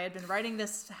together. I had been writing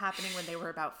this happening when they were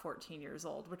about 14 years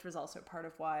old, which was also part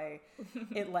of why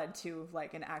it led to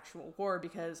like an actual war,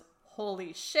 because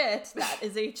holy shit, that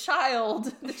is a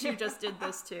child that you just did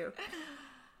this to.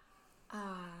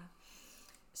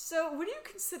 So, would you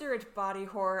consider it body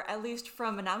horror, at least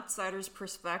from an outsider's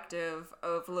perspective,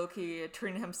 of Loki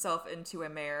turning himself into a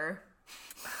mare?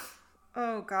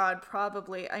 Oh, God,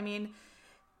 probably. I mean,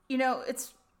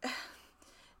 it's...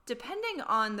 Depending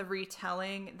on the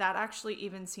retelling, that actually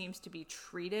even seems to be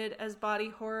treated as body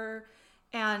horror.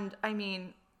 And, I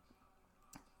mean,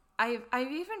 I've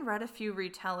even read a few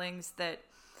retellings that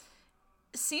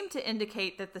seem to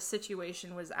indicate that the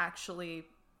situation was actually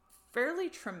fairly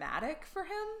traumatic for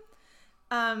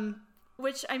him,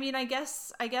 which I mean, I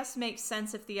guess makes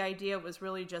sense if the idea was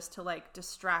really just to like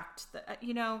distract the,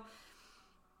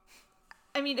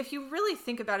 I mean, if you really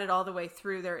think about it all the way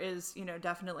through, there is,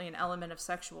 definitely an element of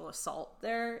sexual assault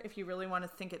there, if you really want to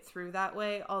think it through that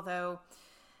way. Although,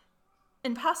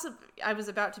 and possibly, I was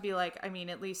about to be like, I mean,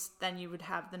 at least then you would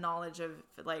have the knowledge of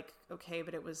like, okay,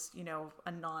 but it was,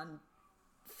 a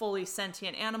fully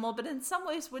sentient animal, but in some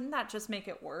ways, wouldn't that just make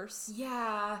it worse?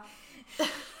 Yeah.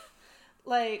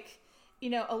 Like,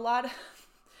 a lot of,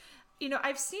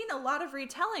 I've seen a lot of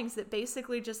retellings that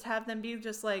basically just have them be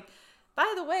just like,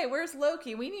 by the way, where's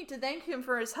Loki? We need to thank him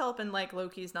for his help. And like,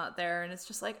 Loki's not there. And it's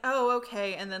just like, oh,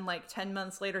 okay. And then like 10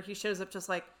 months later, he shows up just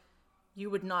like, you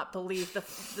would not believe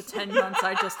the 10 months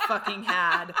I just fucking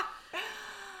had.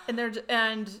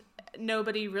 And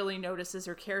nobody really notices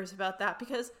or cares about that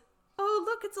because, oh,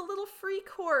 look, it's a little freak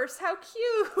horse. How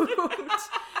cute.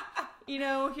 You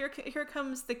know, here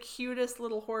comes the cutest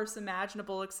little horse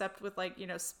imaginable, except with like, you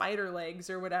know, spider legs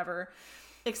or whatever.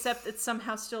 Except it's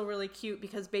somehow still really cute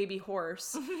because baby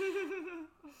horse.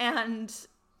 And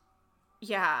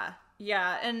yeah.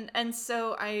 And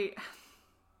so I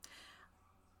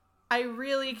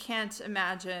really can't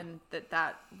imagine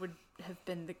that would have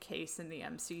been the case in the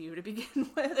MCU to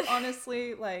begin with,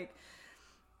 honestly. Like,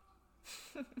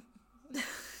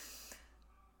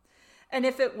 and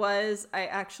if it was, I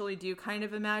actually do kind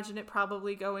of imagine it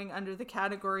probably going under the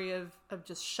category of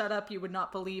just shut up, you would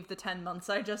not believe the 10 months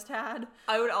I just had.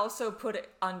 I would also put it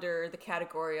under the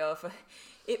category of,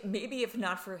 it maybe if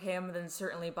not for him, then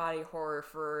certainly body horror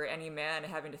for any man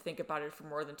having to think about it for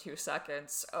more than 2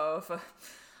 seconds of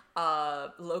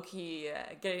Loki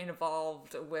getting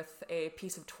involved with a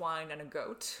piece of twine and a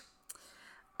goat.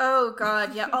 Oh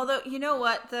god, yeah. Although, you know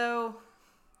what though?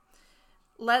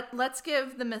 Let's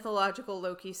give the mythological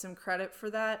Loki some credit for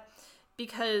that,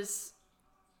 because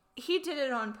he did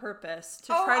it on purpose to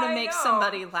try to make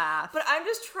somebody laugh. But I'm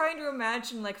just trying to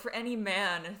imagine, like, for any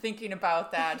man thinking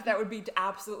about that, that would be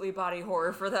absolutely body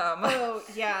horror for them. Oh,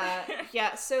 yeah.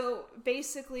 Yeah, so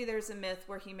basically there's a myth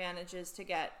where he manages to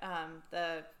get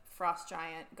the frost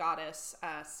giant goddess,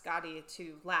 Skadi,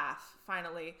 to laugh,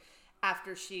 finally,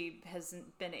 after she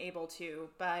hasn't been able to,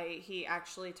 he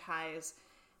actually ties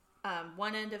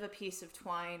one end of a piece of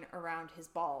twine around his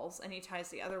balls, and he ties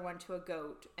the other one to a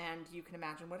goat, and you can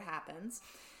imagine what happens.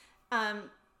 And,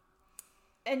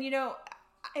 you know,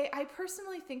 I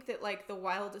personally think that, like, the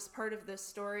wildest part of this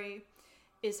story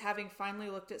is having finally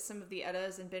looked at some of the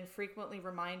Eddas and been frequently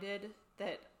reminded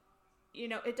that, you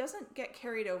know, it doesn't get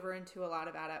carried over into a lot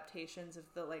of adaptations of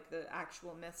the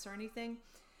actual myths or anything,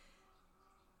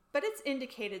 but it's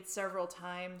indicated several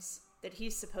times that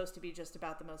he's supposed to be just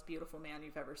about the most beautiful man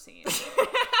you've ever seen.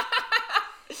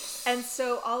 And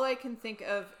so all I can think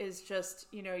of is just,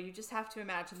 you know, you just have to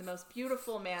imagine the most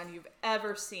beautiful man you've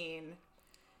ever seen,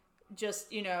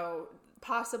 just, you know,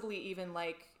 possibly even,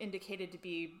 like, indicated to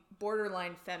be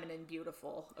borderline feminine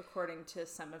beautiful, according to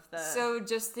some of the... So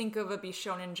just think of a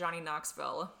Bishonen Johnny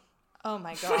Knoxville. Oh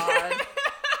my god.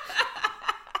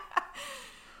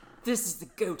 This is the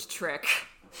goat trick.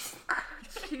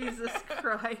 Jesus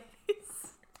Christ.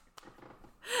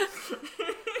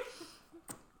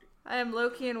 I am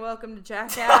Loki and welcome to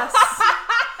Jackass.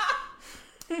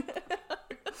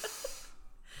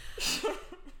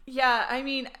 Yeah, I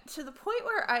mean, to the point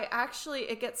where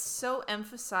it gets so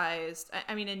emphasized.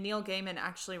 I mean, and Neil Gaiman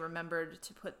actually remembered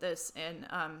to put this in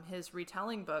his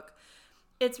retelling book.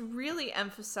 It's really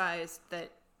emphasized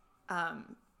that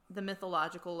the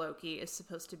mythological Loki is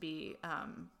supposed to be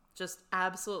just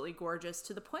absolutely gorgeous,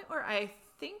 to the point where I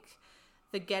think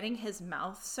the getting his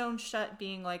mouth sewn shut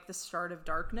being like the start of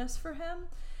darkness for him,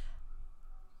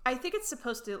 I think it's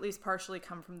supposed to at least partially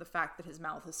come from the fact that his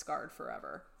mouth is scarred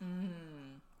forever.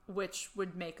 Which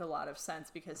would make a lot of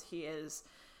sense because he is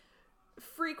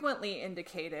frequently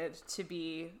indicated to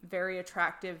be very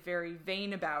attractive, very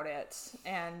vain about it,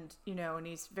 and, you know, and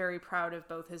he's very proud of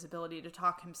both his ability to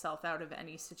talk himself out of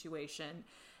any situation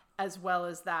as well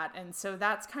as that, and so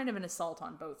that's kind of an assault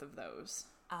on both of those.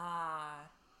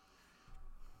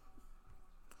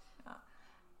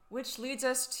 Which leads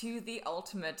us to the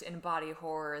ultimate in body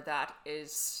horror that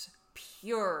is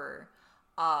pure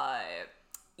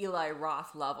Eli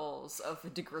Roth levels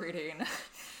of degrading,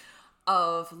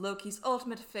 of Loki's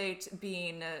ultimate fate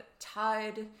being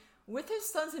tied with his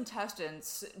son's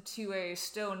intestines to a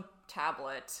stone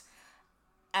tablet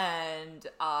and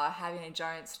having a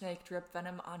giant snake drip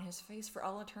venom on his face for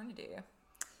all eternity.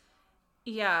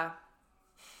 Yeah,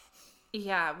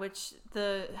 which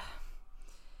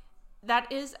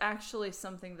that is actually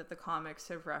something that the comics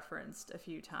have referenced a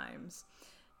few times.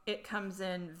 It comes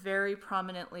in very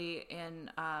prominently in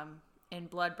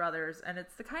Blood Brothers, and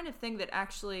it's the kind of thing that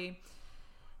actually,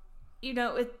 you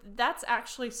know, that's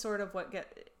actually sort of what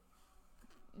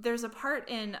there's a part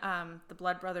in the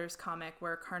Blood Brothers comic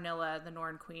where Karnilla, the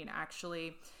Norn Queen,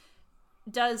 actually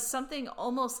does something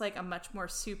almost like a much more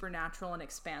supernatural and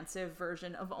expansive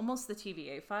version of almost the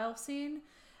TVA file scene,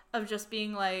 of just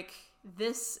being like,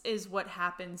 this is what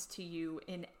happens to you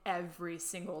in every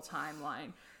single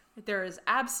timeline. There is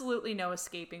absolutely no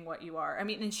escaping what you are. I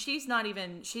mean, and she's not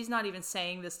even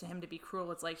saying this to him to be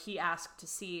cruel. It's like he asked to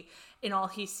see, and all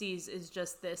he sees is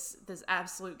just this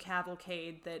absolute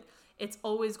cavalcade that it's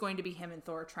always going to be him and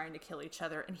Thor trying to kill each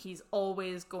other, and he's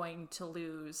always going to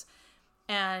lose.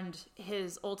 And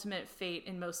his ultimate fate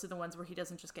in most of the ones where he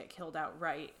doesn't just get killed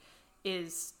outright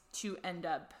is to end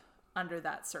up under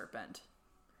that serpent.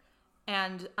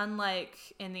 And unlike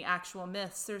in the actual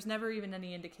myths, there's never even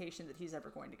any indication that he's ever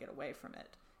going to get away from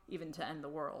it, even to end the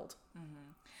world.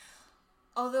 Mm-hmm.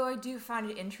 Although I do find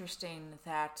it interesting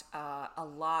that a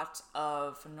lot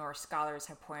of Norse scholars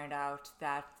have pointed out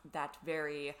that that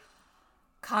very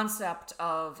concept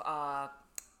of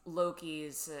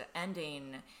Loki's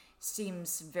ending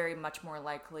seems very much more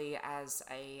likely as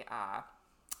a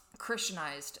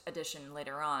Christianized edition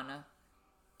later on.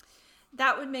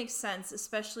 That would make sense,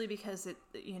 especially because it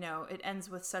ends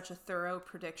with such a thorough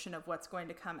prediction of what's going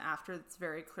to come after. It's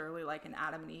very clearly like an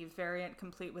Adam and Eve variant,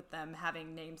 complete with them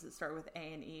having names that start with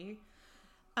A and E.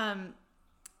 I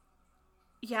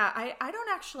don't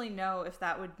actually know if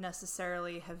that would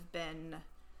necessarily have been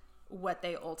what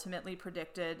they ultimately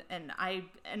predicted. And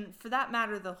for that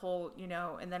matter, the whole,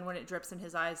 and then when it drips in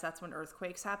his eyes, that's when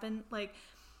earthquakes happen. Like,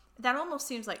 that almost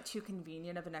seems like too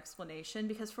convenient of an explanation,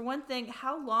 because for one thing,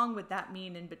 how long would that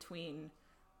mean in between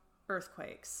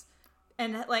earthquakes?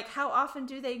 And like, how often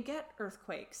do they get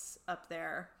earthquakes up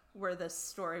there where this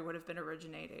story would have been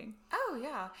originating? Oh,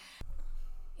 yeah.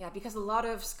 Yeah, because a lot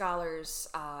of scholars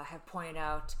have pointed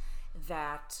out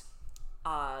that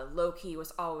Loki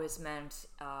was always meant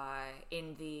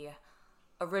in the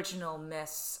original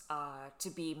myths to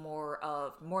be more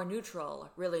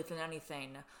neutral, really, than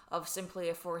anything, of simply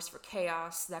a force for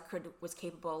chaos that was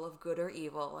capable of good or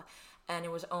evil, and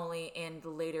it was only in the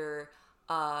later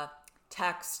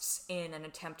texts, in an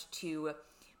attempt to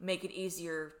make it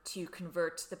easier to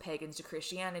convert the pagans to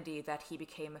Christianity, that he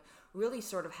became really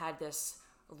sort of had this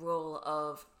role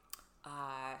of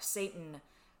Satan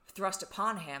thrust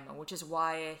upon him, which is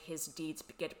why his deeds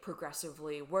get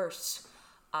progressively worse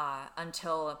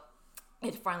until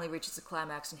it finally reaches a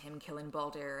climax in him killing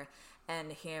Baldur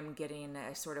and him getting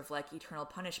a sort of like eternal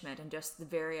punishment. And just the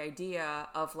very idea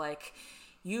of like,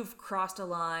 you've crossed a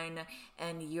line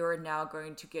and you're now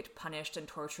going to get punished and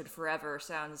tortured forever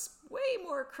sounds way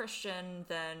more Christian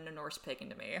than a Norse pagan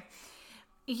to me.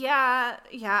 Yeah,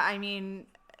 I mean,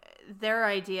 their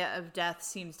idea of death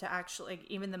seems to actually, like,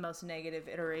 even the most negative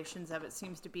iterations of it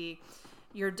seems to be,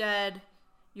 you're dead,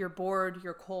 you're bored,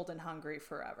 you're cold and hungry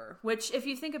forever. Which, if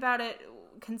you think about it,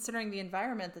 considering the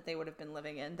environment that they would have been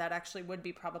living in, that actually would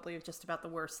be probably just about the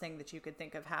worst thing that you could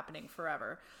think of happening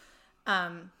forever.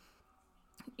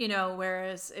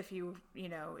 Whereas if you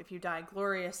die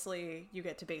gloriously, you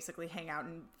get to basically hang out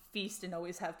and feast and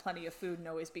always have plenty of food and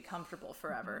always be comfortable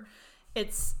forever.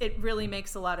 Mm-hmm. It really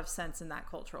makes a lot of sense in that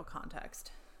cultural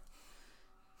context.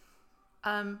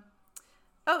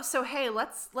 So hey,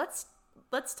 let's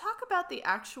talk about the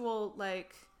actual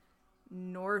like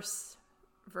Norse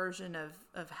version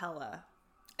of Hela.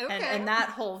 Okay. And that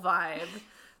whole vibe.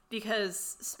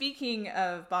 Because speaking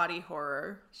of body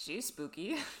horror, she's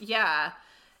spooky. Yeah,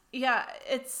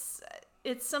 it's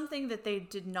something that they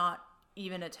did not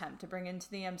even attempt to bring into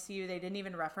the MCU. They didn't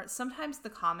even reference. Sometimes the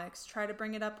comics try to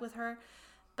bring it up with her,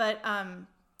 but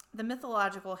the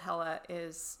mythological Hela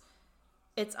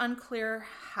it's unclear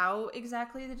how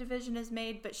exactly the division is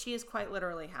made, but she is quite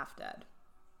literally half dead.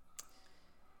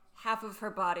 Half of her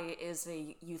body is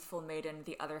a youthful maiden,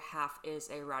 the other half is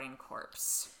a rotting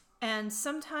corpse. And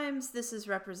sometimes this is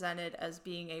represented as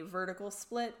being a vertical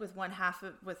split, with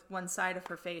with one side of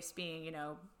her face being,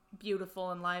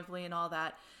 beautiful and lively and all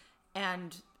that,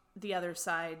 and the other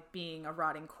side being a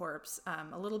rotting corpse,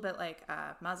 a little bit like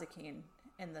Mazikeen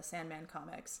in the Sandman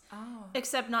comics,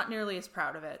 except not nearly as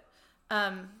proud of it.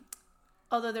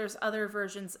 Although there's other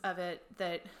versions of it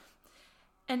that,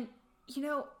 and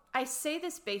I say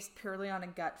this based purely on a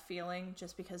gut feeling,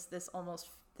 just because this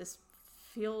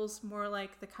feels more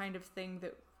like the kind of thing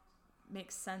that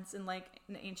makes sense in like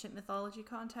an ancient mythology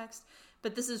context.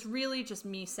 But this is really just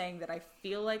me saying that I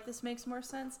feel like this makes more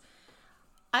sense.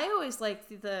 I always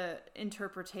liked the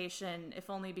interpretation, if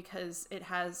only because it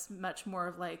has much more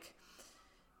of like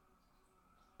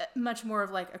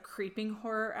a creeping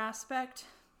horror aspect.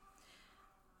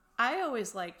 I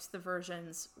always liked the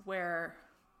versions where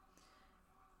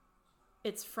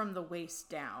it's from the waist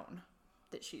down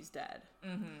that she's dead.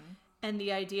 Mm-hmm. And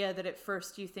the idea that at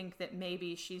first you think that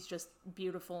maybe she's just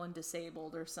beautiful and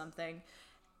disabled or something,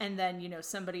 and then,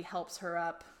 somebody helps her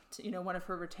up one of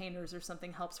her retainers or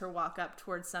something helps her walk up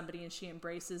towards somebody and she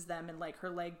embraces them and like her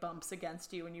leg bumps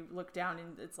against you and you look down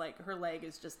and it's like her leg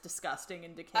is just disgusting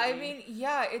and decaying. I mean,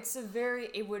 yeah,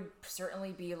 it would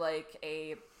certainly be like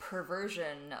a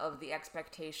perversion of the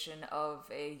expectation of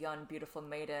a young, beautiful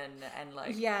maiden and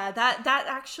like... Yeah, that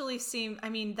actually seemed, I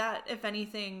mean, that, if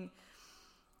anything,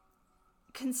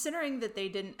 considering that they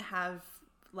didn't have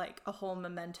like a whole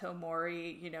memento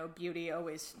mori, beauty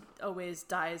always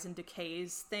dies and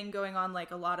decays thing going on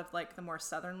like a lot of like the more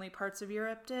southerly parts of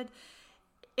Europe did.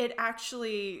 It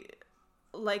actually,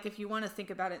 like, if you want to think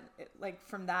about it like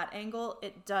from that angle,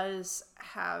 it does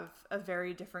have a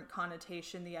very different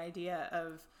connotation, the idea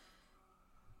of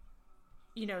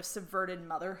subverted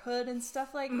motherhood and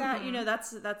stuff like that. Mm-hmm.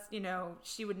 That's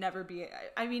she would never be,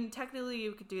 I mean, technically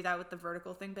you could do that with the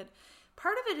vertical thing, but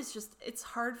part of it is just, it's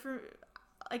hard for,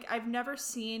 like, I've never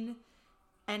seen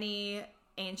any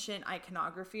ancient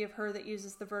iconography of her that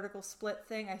uses the vertical split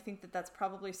thing. I think that that's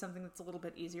probably something that's a little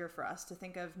bit easier for us to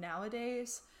think of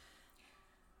nowadays.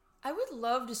 I would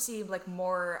love to see like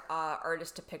more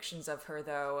artist depictions of her,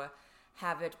 though.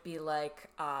 Have it be like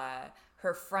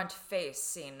her front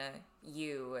facing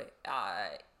you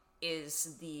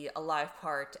is the alive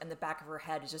part, and the back of her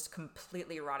head is just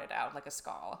completely rotted out like a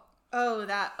skull.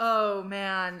 Oh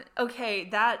man. Okay,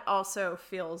 that also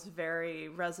feels very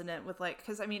resonant with like,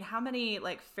 because I mean, how many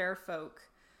like fair folk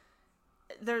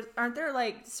aren't there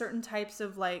like certain types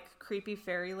of like creepy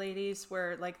fairy ladies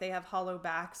where like they have hollow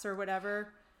backs or whatever?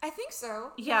 I think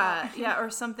so. Yeah, or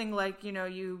something like,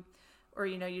 you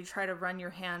try to run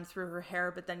your hand through her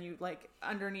hair, but then you like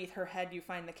underneath her head you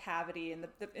find the cavity in the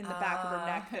back of her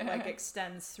neck that like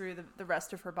extends through the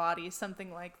rest of her body,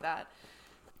 something like that.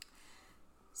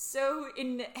 So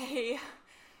in a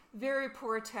very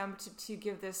poor attempt to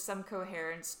give this some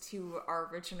coherence to our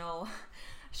original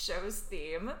show's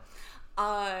theme,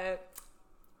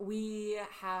 we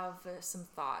have some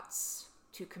thoughts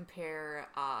to compare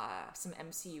some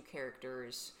MCU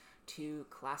characters to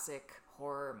classic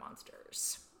horror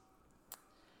monsters.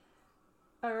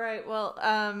 All right, well,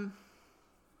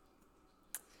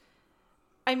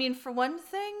 I mean, for one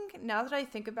thing, now that I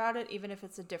think about it, even if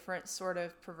it's a different sort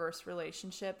of perverse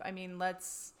relationship, I mean,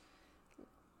 let's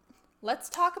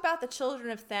talk about the children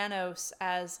of Thanos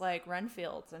as like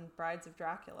Renfields and Brides of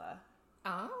Dracula.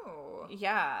 Oh.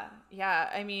 Yeah.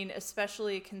 I mean,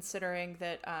 especially considering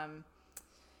that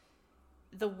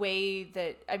the way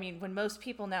that, I mean, when most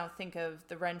people now think of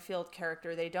the Renfield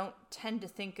character, they don't tend to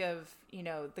think of,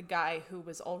 the guy who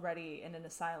was already in an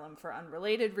asylum for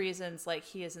unrelated reasons like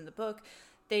he is in the book.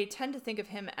 They tend to think of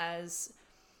him as,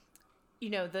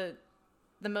 the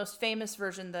most famous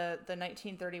version, the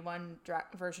 1931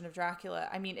 version of Dracula.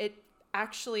 I mean, it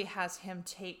actually has him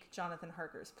take Jonathan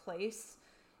Harker's place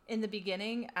in the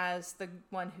beginning as the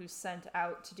one who's sent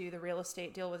out to do the real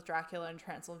estate deal with Dracula in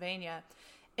Transylvania.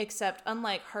 Except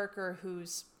unlike Harker,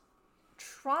 who's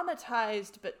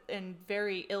traumatized and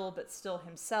very ill but still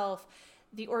himself,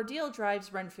 the ordeal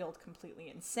drives Renfield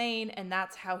completely insane, and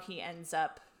that's how he ends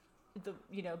up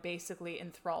basically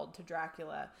enthralled to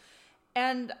Dracula.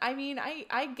 And I mean,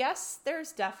 I guess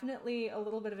there's definitely a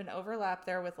little bit of an overlap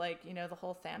there with like, the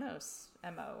whole Thanos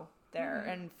MO there. Mm-hmm.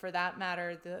 And for that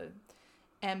matter, the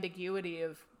ambiguity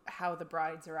of how the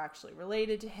brides are actually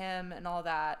related to him and all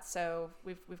that. So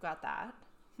we've got that.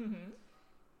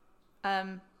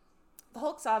 Mm-hmm. The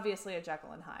Hulk's obviously a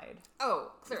Jekyll and Hyde.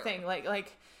 Oh, clearly. Thing.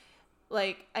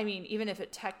 Like, I mean, even if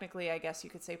it technically, I guess you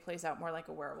could say, plays out more like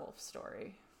a werewolf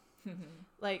story. Mm-hmm.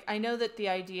 Like, I know that the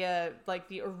idea, like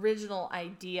the original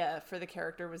idea for the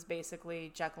character was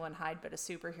basically Jekyll and Hyde, but a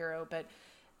superhero. But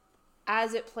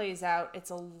as it plays out,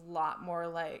 it's a lot more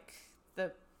like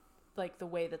the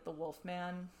way that the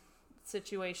Wolfman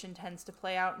situation tends to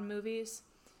play out in movies.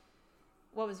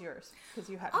 What was yours? Because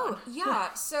you had one.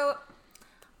 Yeah. So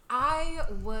I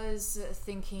was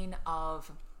thinking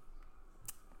of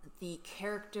the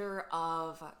character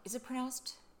of, is it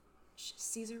pronounced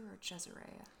Caesar or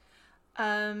Cesare?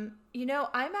 I'm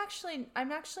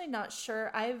actually not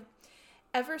sure.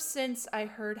 Ever since I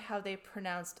heard how they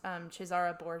pronounced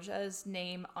Cesare Borgia's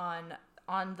name on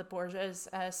the Borgia's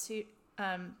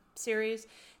series,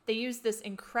 they use this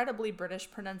incredibly British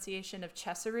pronunciation of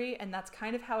Cesare, and that's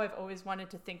kind of how I've always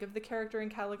wanted to think of the character in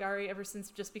Caligari ever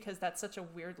since, just because that's such a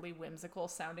weirdly whimsical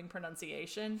sounding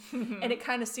pronunciation, and it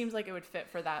kind of seems like it would fit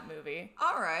for that movie.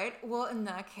 All right. Well, in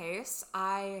that case,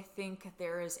 I think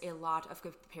there is a lot of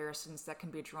good comparisons that can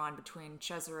be drawn between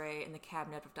Cesare and the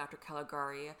cabinet of Dr.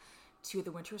 Caligari to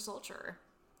the Winter Soldier.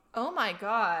 Oh my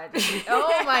god.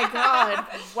 Oh my god.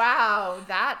 Wow.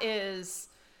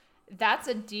 That's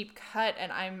a deep cut,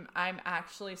 and I'm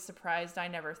actually surprised I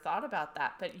never thought about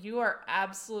that, but you are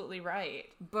absolutely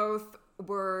right. Both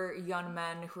were young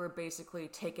men who were basically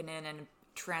taken in and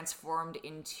transformed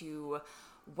into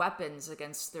weapons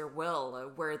against their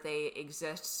will, where they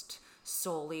exist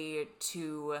solely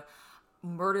to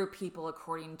murder people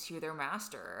according to their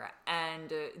master. And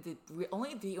the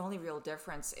only real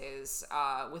difference is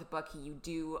with Bucky, you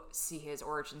do see his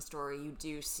origin story, you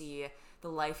do see the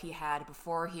life he had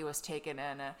before he was taken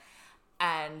in,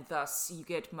 and thus you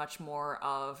get much more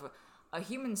of a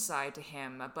human side to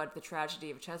him. But the tragedy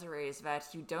of Cesare is that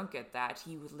you don't get that.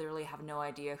 You literally have no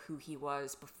idea who he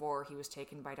was before he was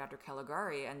taken by Dr.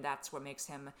 Caligari, and that's what makes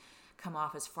him come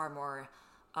off as far more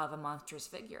of a monstrous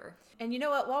figure. And you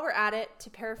know what? While we're at it, to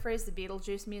paraphrase the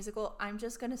Beetlejuice musical, I'm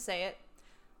just going to say it.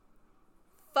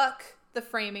 Fuck the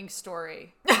framing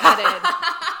story added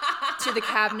to the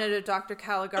cabinet of Dr.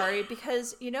 Caligari,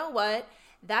 because you know what?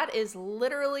 That is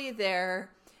literally there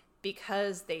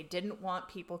because they didn't want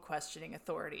people questioning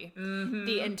authority. Mm-hmm.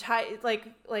 The entire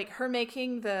like her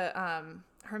making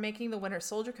the Winter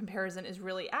Soldier comparison is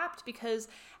really apt, because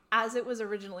as it was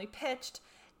originally pitched,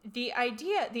 the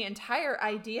entire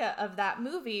idea of that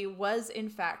movie was in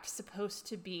fact supposed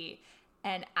to be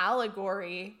an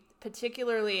allegory,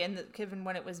 particularly given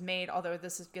when it was made, although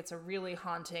gets a really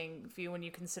haunting view when you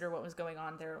consider what was going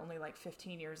on there only like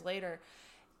 15 years later.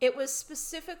 It was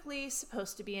specifically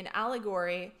supposed to be an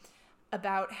allegory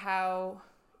about how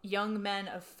young men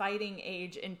of fighting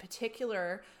age in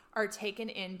particular are taken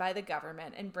in by the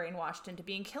government and brainwashed into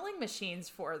being killing machines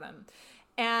for them.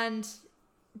 And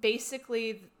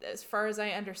basically, as far as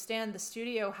I understand, the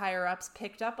studio higher-ups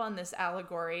picked up on this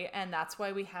allegory, and that's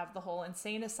why we have the whole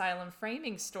insane asylum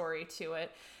framing story to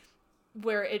it,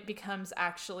 where it becomes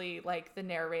actually like the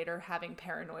narrator having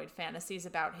paranoid fantasies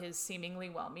about his seemingly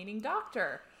well-meaning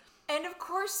doctor. And of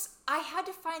course, I had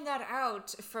to find that out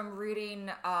from reading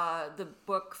the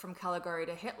book From Caligari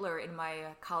to Hitler in my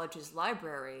college's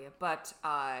library. But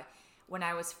when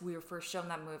we were first shown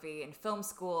that movie in film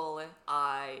school,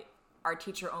 our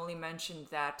teacher only mentioned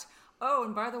that, oh,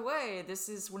 and by the way, this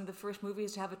is one of the first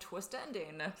movies to have a twist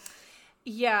ending.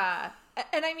 Yeah.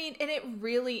 And I mean, and it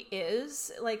really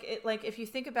is like if you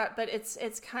think about, but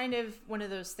it's kind of one of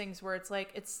those things where it's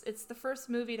like, it's the first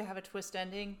movie to have a twist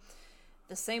ending,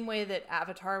 the same way that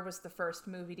Avatar was the first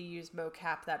movie to use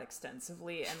mocap that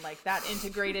extensively and like that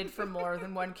integrated for more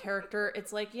than one character.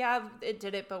 It's like, yeah, it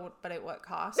did it, but at what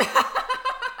cost?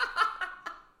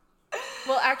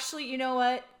 Well, actually, you know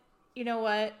what?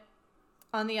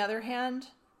 On the other hand,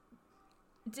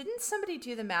 didn't somebody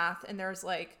do the math and there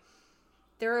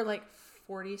are like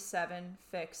 47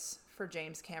 fics for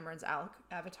James Cameron's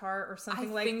Avatar or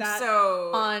something like that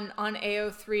so. on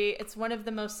AO3. It's one of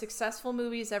the most successful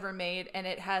movies ever made, and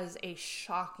it has a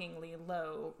shockingly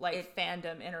low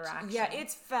fandom interaction. Yeah,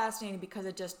 it's fascinating because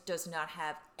it just does not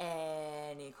have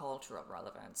any cultural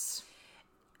relevance.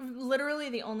 Literally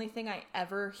the only thing I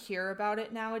ever hear about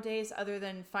it nowadays, other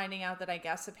than finding out that I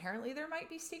guess apparently there might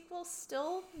be sequels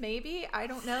still, maybe, I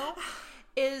don't know,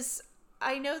 is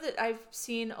I know that I've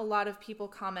seen a lot of people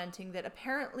commenting that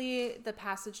apparently the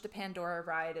Passage to Pandora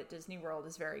ride at Disney World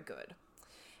is very good.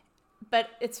 But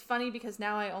it's funny because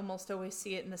now I almost always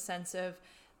see it in the sense of,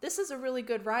 this is a really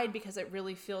good ride because it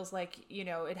really feels like, you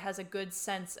know, it has a good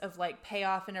sense of like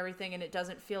payoff and everything, and it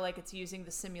doesn't feel like it's using the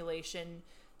simulation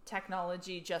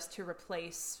technology just to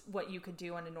replace what you could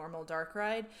do on a normal dark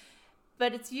ride.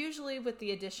 But it's usually with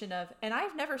the addition of, and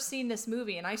I've never seen this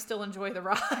movie and I still enjoy the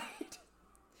ride.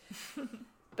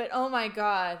 But oh my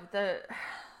god, the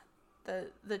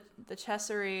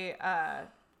Cesare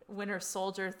Winter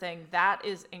Soldier thing, that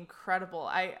is incredible.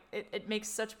 It makes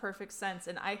such perfect sense,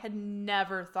 and I had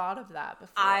never thought of that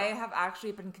before. I have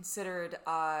actually been considered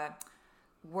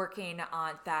working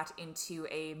on that into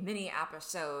a mini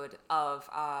episode of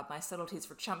my Subtleties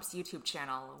for Chumps YouTube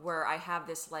channel, where I have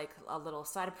this like a little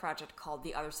side project called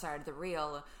The Other Side of the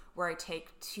Reel, where I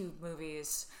take two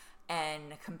movies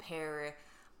and compare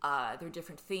their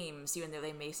different themes. Even though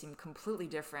they may seem completely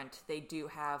different, they do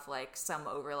have like some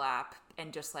overlap,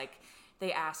 and just like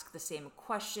they ask the same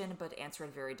question but answer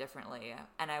it very differently.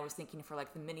 And I was thinking for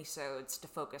like the minisodes to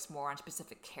focus more on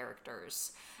specific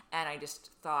characters, and I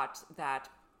just thought that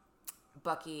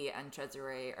Bucky and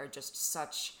Cesare are just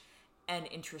such an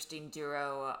interesting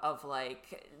duo of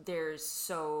like, there's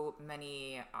so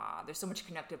much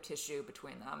connective tissue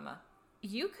between them.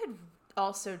 You could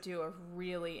also do a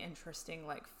really interesting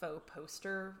like faux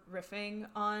poster riffing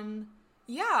on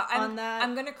that.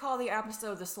 I'm gonna call the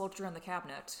episode The Soldier in the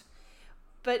Cabinet.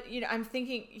 But I'm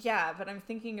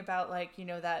thinking about like,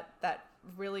 that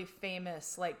really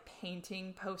famous like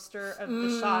painting poster of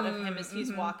the shot of him as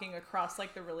he's walking across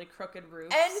like the really crooked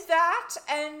roofs.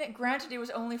 And granted, it was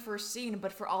only for a scene,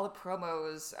 but for all the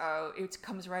promos, it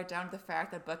comes right down to the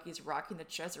fact that Bucky's rocking the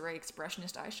Cesare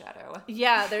expressionist eyeshadow.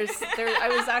 Yeah, I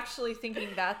was actually thinking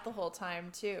that the whole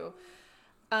time too.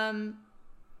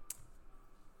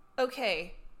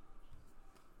 Okay.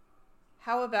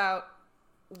 How about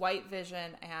White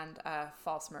Vision and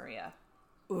False Maria?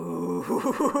 Ooh.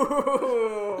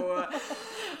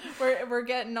 we're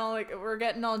getting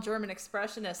all German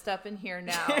expressionist up in here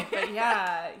now. But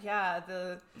yeah,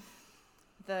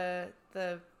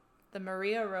 the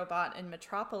Maria robot in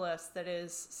Metropolis that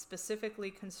is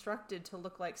specifically constructed to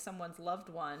look like someone's loved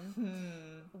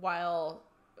one while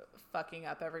fucking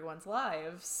up everyone's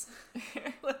lives.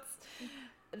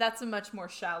 That's a much more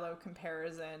shallow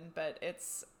comparison, but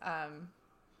it's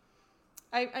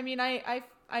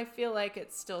I feel like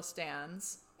it still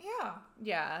stands.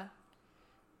 Yeah.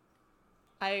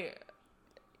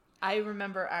 I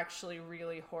remember actually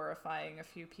really horrifying a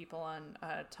few people on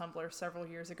Tumblr several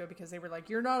years ago because they were like,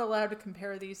 "You're not allowed to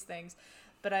compare these things,"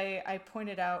 but I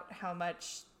pointed out how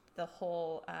much the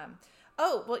whole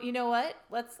oh, well, you know what?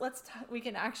 We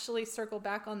can actually circle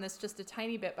back on this just a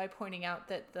tiny bit by pointing out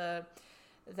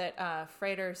that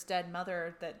Freder's dead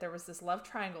mother that there was this love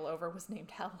triangle over was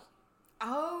named Hell.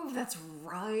 Oh, that's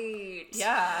right.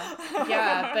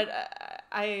 Yeah, but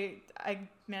I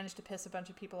managed to piss a bunch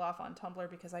of people off on Tumblr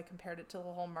because I compared it to the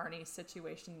whole Marnie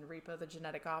situation in Repo the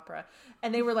Genetic Opera,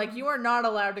 and they were like, "You are not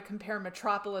allowed to compare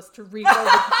Metropolis to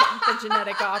Repo the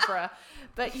Genetic Opera."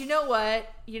 But you know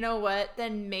what?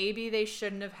 Then maybe they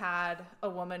shouldn't have had a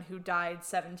woman who died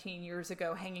 17 years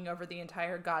ago hanging over the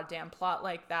entire goddamn plot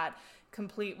like that,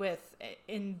 complete with,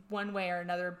 in one way or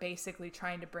another, basically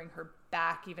trying to bring her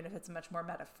back, even if it's much more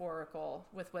metaphorical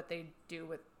with what they do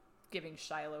with giving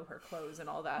Shiloh her clothes and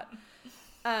all that.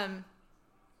 And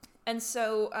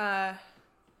so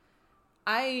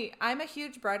I'm a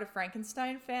huge Bride of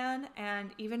Frankenstein fan,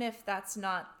 and even if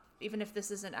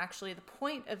this isn't actually the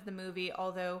point of the movie,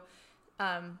 although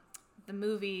the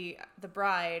movie The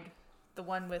Bride, the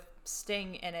one with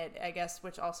Sting in it, I guess,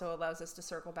 which also allows us to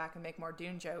circle back and make more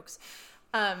Dune jokes.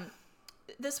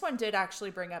 This one did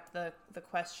actually bring up the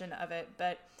question of it,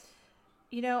 but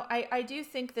I do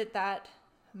think that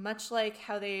much like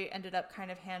how they ended up kind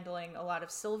of handling a lot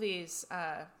of Sylvie's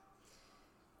arc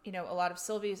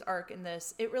in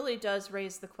this, it really does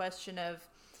raise the question of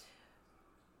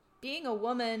being a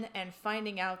woman and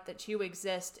finding out that you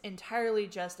exist entirely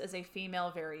just as a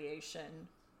female variation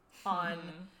on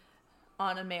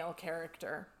a male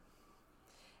character.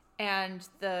 And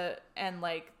the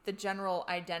general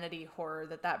identity horror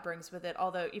that brings with it,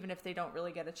 although even if they don't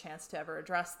really get a chance to ever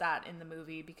address that in the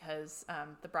movie because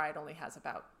the Bride only has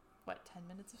about 10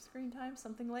 minutes of screen time,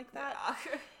 something like that.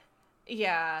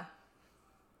 Yeah.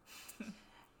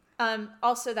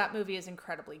 Also, that movie is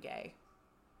incredibly gay.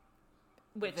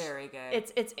 Very gay.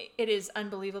 It is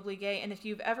unbelievably gay, and if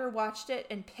you've ever watched it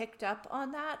and picked up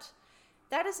on that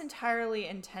is entirely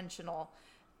intentional.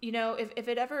 If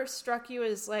it ever struck you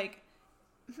as like,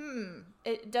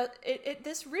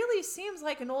 this really seems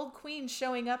like an old queen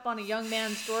showing up on a young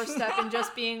man's doorstep and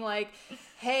just being like,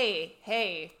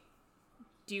 hey,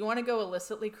 do you want to go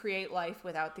illicitly create life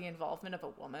without the involvement of a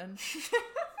woman?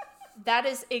 That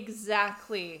is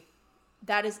exactly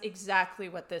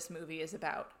what this movie is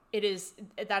about.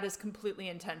 That is completely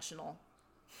intentional.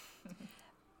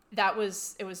 It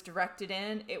was directed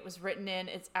in, it was written in.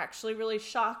 It's actually really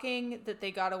shocking that they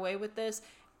got away with this.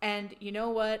 And you know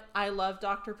what? I love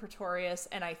Dr. Pretorius,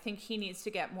 and I think he needs to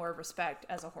get more respect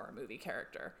as a horror movie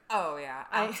character. Oh, yeah,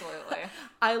 absolutely.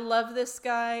 I love this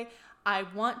guy. I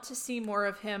want to see more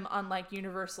of him on, like,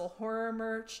 Universal Horror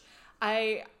merch.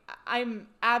 I'm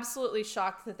absolutely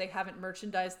shocked that they haven't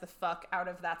merchandised the fuck out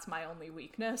of That's My Only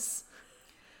Weakness.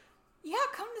 Yeah,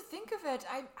 come to think of it,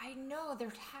 I know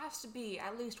there has to be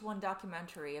at least one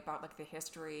documentary about like the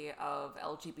history of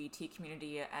LGBT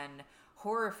community and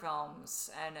horror films,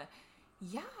 and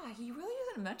yeah, he really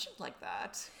isn't mentioned like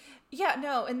that. Yeah,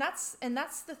 no, and that's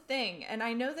the thing. And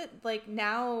I know that like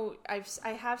now I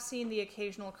have seen the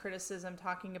occasional criticism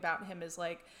talking about him as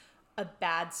like a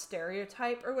bad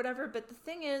stereotype or whatever, but the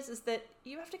thing is that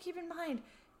you have to keep in mind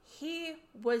he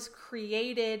was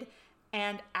created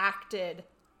and acted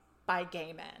by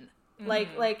gay men.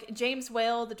 Mm-hmm. Like James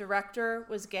Whale, the director,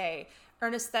 was gay.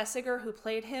 Ernest Thesiger, who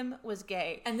played him, was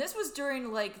gay. And this was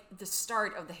during like the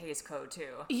start of the Hays Code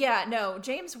too. Yeah, no,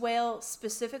 James Whale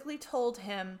specifically told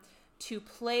him to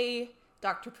play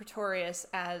Dr. Pretorius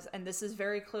as, and this is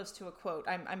very close to a quote,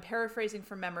 I'm paraphrasing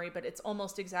from memory, but it's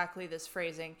almost exactly this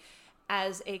phrasing,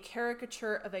 as a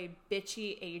caricature of a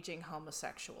bitchy, aging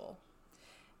homosexual.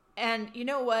 And you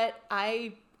know what?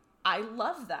 I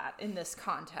love that in this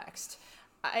context.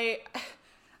 I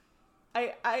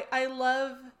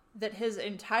love that his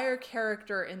entire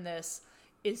character in this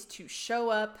is to show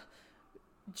up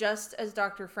just as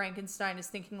Dr. Frankenstein is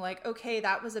thinking like, okay,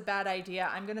 that was a bad idea.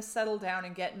 I'm going to settle down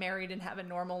and get married and have a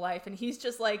normal life. And he's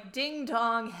just like, ding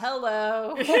dong,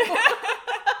 hello.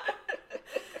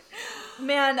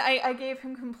 Man, I gave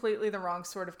him completely the wrong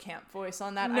sort of camp voice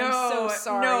on that. I'm so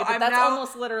sorry, but that's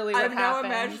almost literally what happens. I'm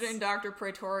now imagining Dr.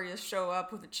 Praetorius show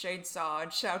up with a chainsaw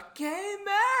and shout, gay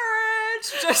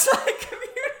marriage! Just like Community.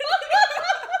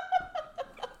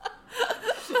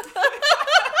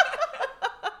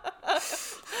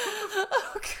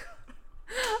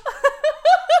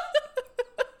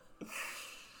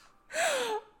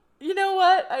 You know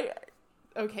what?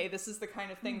 Okay, this is the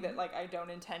kind of thing that, like, I don't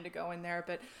intend to go in there,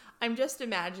 but I'm just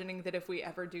imagining that if we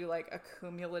ever do, like, a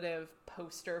cumulative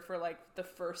poster for, like, the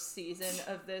first season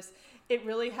of this, it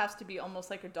really has to be almost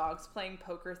like a dogs playing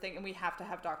poker thing, and we have to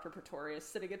have Dr. Pretorius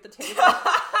sitting at the table.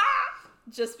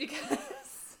 Just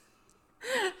because...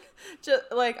 just,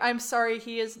 like, I'm sorry,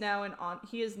 he is now an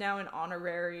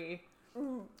honorary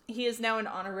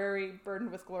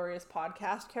Burdened with Glorious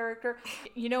podcast character.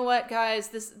 You know what, guys?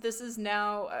 This is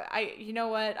now.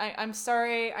 I'm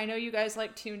sorry. I know you guys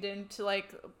like tuned in to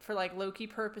like for like Loki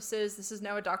purposes. This is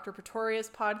now a Dr. Pretorius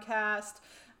podcast.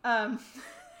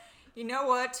 You know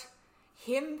what?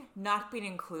 Him not being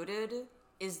included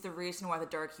is the reason why the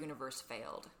Dark Universe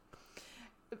failed.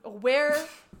 Where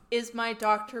is my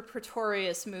Dr.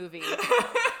 Pretorius movie?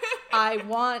 I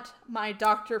want my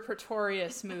Dr.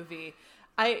 Pretorius movie.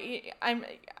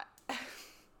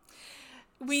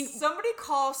 Somebody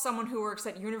call someone who works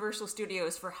at Universal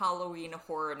Studios for Halloween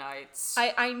Horror Nights.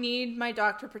 I need my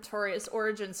Dr. Pretorius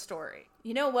origin story.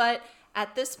 You know what?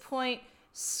 At this point,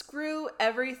 screw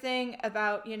everything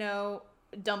about,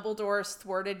 Dumbledore's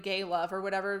thwarted gay love or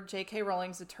whatever. J.K.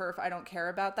 Rowling's a TERF. I don't care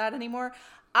about that anymore.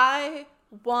 I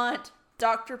want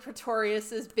Dr.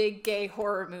 Pretorius's big gay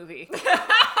horror movie.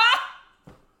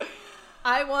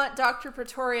 I want Dr.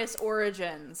 Pretorius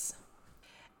Origins.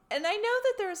 And I know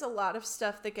that there's a lot of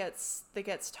stuff that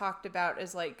gets talked about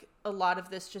as like a lot of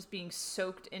this just being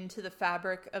soaked into the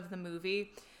fabric of the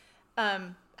movie.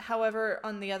 However,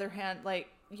 on the other hand,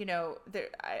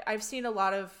 I've seen a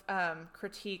lot of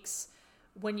critiques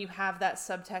when you have that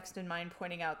subtext in mind,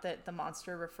 pointing out that the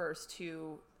monster refers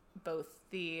to both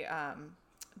the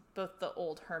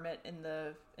old hermit in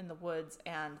the woods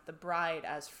and the bride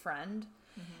as friend.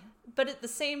 Mm-hmm. But at the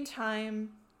same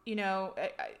time,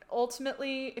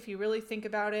 ultimately, if you really think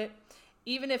about it,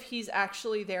 even if he's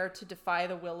actually there to defy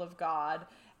the will of God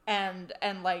and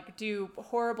like do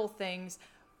horrible things,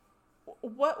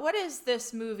 what is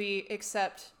this movie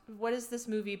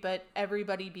but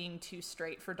everybody being too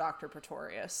straight for Dr.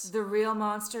 Pretorius? The real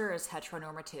monster is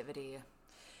heteronormativity.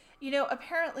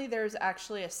 Apparently there's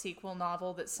actually a sequel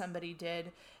novel that somebody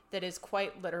did that is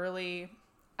quite literally...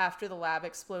 After the lab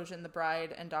explosion, the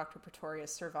bride and Dr.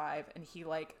 Pretorius survive, and he,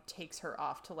 takes her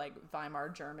off to, Weimar,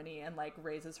 Germany, and,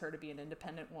 raises her to be an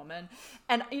independent woman.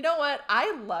 And you know what?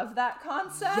 I love that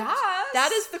concept. Yes!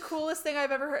 That is the coolest thing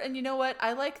I've ever heard. And you know what?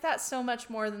 I like that so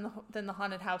much more than the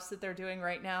haunted house that they're doing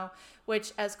right now,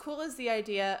 which, as cool as the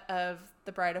idea of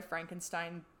the Bride of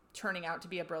Frankenstein turning out to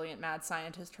be a brilliant mad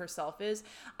scientist herself is,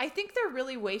 I think they're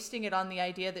really wasting it on the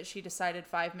idea that she decided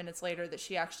 5 minutes later that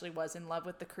she actually was in love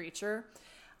with the creature.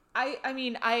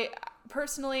 I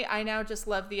personally, I now just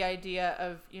love the idea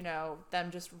of, them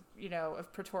just,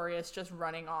 of Pretorius just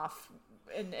running off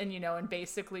and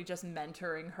basically just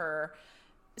mentoring her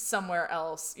somewhere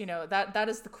else. That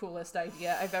is the coolest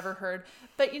idea I've ever heard.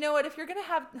 But you know what, if you're going to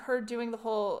have her doing the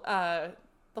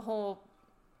whole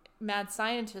mad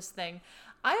scientist thing,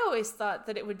 I always thought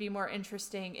that it would be more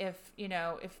interesting if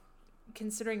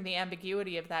considering the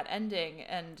ambiguity of that ending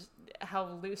and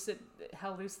how loose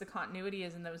the continuity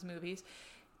is in those movies,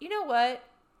 you know what?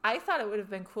 I thought it would have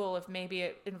been cool if maybe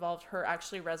it involved her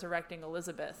actually resurrecting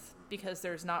Elizabeth, because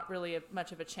there's not really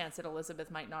much of a chance that Elizabeth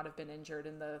might not have been injured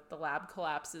in the lab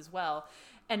collapse as well.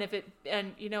 And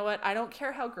you know what? I don't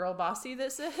care how girl bossy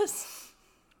this is.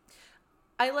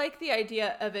 I like the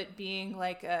idea of it being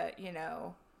like a,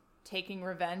 taking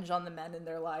revenge on the men in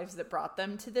their lives that brought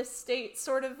them to this state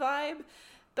sort of vibe.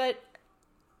 But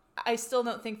I still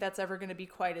don't think that's ever going to be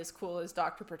quite as cool as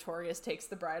Dr. Pretorius takes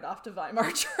the bride off to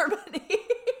Weimar, Germany.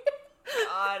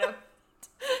 God.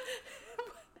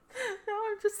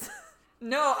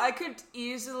 No, I could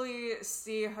easily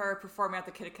see her performing at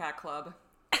the Kitty Cat Club.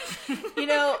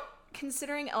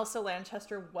 considering Elsa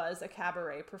Lanchester was a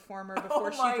cabaret performer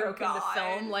before Oh my she broke God. into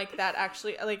film, like that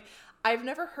actually, like, I've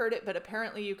never heard it, but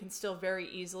apparently you can still very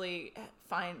easily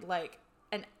find like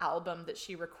an album that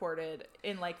she recorded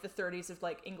in like the 30s of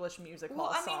like English music hall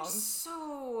Well, I mean, songs.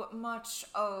 so much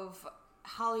of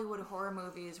Hollywood horror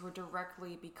movies were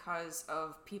directly because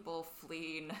of people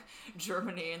fleeing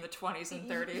Germany in the 20s and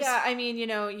 30s. Yeah, I mean, you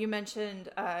know, you mentioned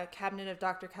Cabinet of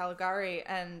Dr. Caligari,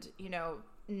 and you know,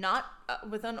 not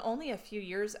within only a few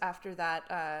years after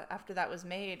that was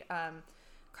made,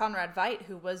 Conrad Veidt,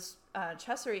 who was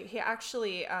Cesare, he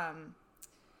actually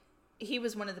he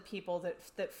was one of the people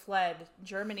that fled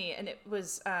Germany, and it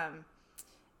was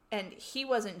and he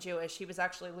wasn't Jewish, he was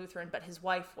actually Lutheran, but his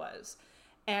wife was.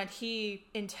 And he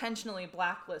intentionally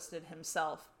blacklisted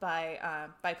himself by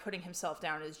putting himself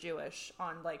down as Jewish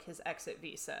on like his exit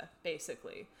visa,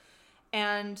 basically.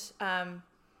 And then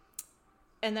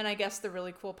I guess the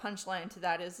really cool punchline to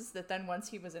that is that then once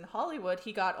he was in Hollywood,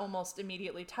 he got almost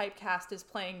immediately typecast as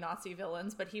playing Nazi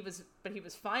villains, but he was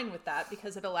fine with that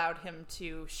because it allowed him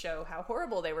to show how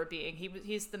horrible they were being.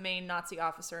 He's the main Nazi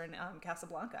officer in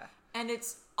Casablanca. And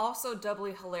it's also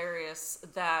doubly hilarious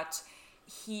that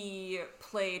he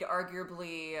played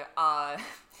arguably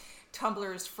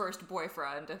Tumblr's first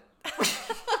boyfriend.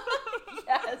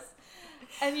 Yes.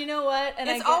 And you know what? And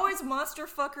it's always monster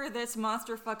fucker this,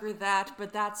 monster fucker that,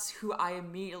 but that's who I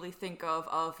immediately think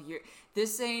of your,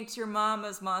 this ain't your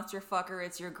mama's monster fucker,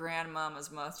 it's your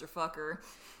grandmama's monster fucker.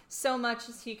 So much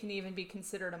as he can even be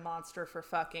considered a monster for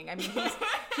fucking. I mean,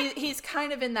 he's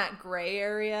kind of in that gray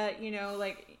area, you know,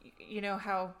 like, you know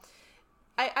how...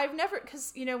 I've never,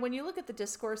 because, you know, when you look at the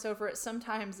discourse over it,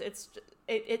 sometimes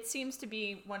it seems to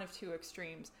be one of two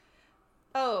extremes.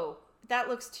 Oh, that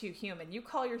looks too human. You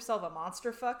call yourself a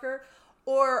monster fucker?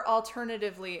 Or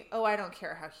alternatively, oh, I don't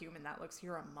care how human that looks.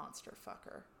 You're a monster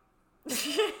fucker.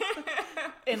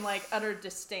 In, like, utter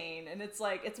disdain. And it's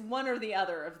like, it's one or the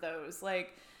other of those.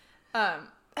 Like,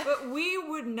 But we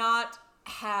would not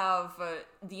have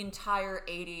the entire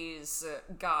 80s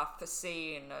goth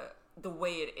scene the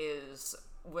way it is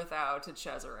without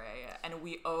Cesare, and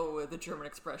we owe the German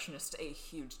Expressionists a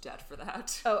huge debt for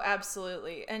that. Oh,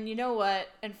 absolutely. And you know what?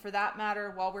 And for that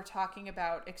matter, while we're talking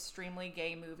about extremely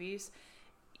gay movies,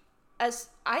 as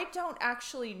I don't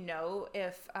actually know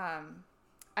if Conrad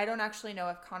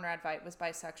Veidt was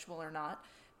bisexual or not,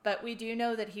 but we do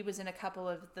know that he was in a couple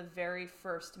of the very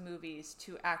first movies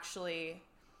to actually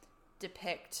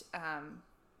depict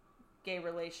gay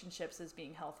relationships as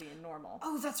being healthy and normal.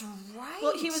 Oh, that's right.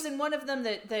 Well, he was in one of them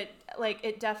that like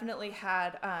it definitely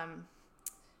had a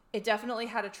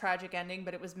tragic ending,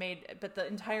 but but the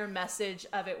entire message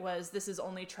of it was, this is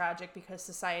only tragic because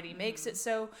society makes it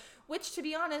so, which, to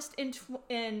be honest, in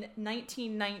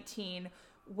 1919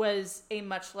 was a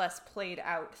much less played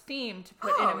out theme to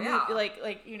put in a movie. Yeah.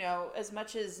 Like, you know, as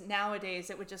much as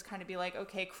nowadays it would just kind of be like,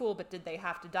 okay, cool, but did they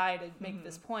have to die to make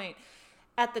this point?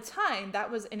 At the time, that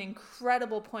was an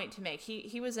incredible point to make.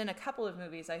 He was in a couple of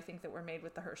movies, I think, that were made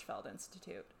with the Hirschfeld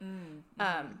Institute.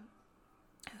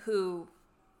 Who,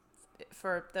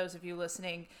 for those of you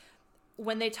listening,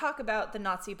 when they talk about the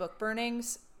Nazi book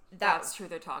burnings, that's who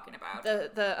they're talking about.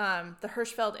 The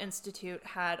Hirschfeld Institute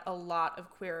had a lot of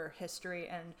queer history,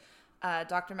 and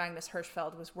Dr. Magnus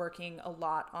Hirschfeld was working a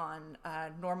lot on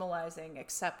normalizing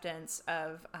acceptance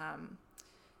of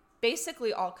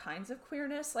basically all kinds of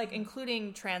queerness, like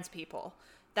including trans people.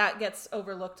 That gets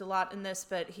overlooked a lot in this,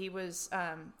 but he was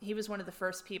one of the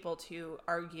first people to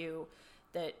argue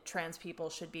that trans people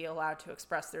should be allowed to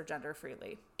express their gender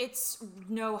freely. It's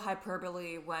no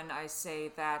hyperbole when I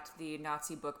say that the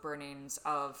Nazi book burnings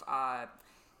of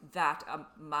that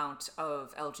amount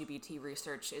of LGBT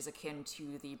research is akin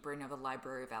to the burning of the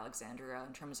Library of Alexandria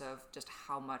in terms of just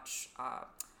how much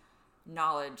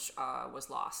knowledge was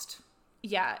lost.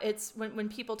 Yeah, it's when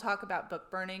people talk about book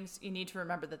burnings, you need to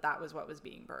remember that was what was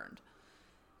being burned,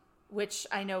 which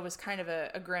I know was kind of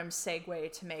a grim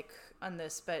segue to make on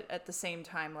this, but at the same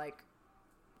time, like,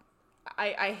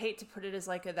 I hate to put it as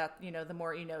like the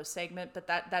more you know segment, but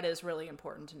that is really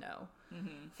important to know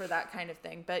for that kind of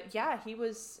thing. But yeah, he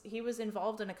was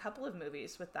involved in a couple of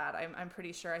movies with that. I'm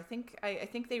pretty sure. I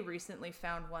think they recently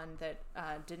found one that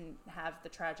didn't have the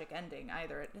tragic ending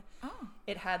either.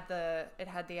 It had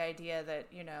the idea that,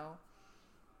 you know,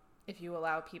 if you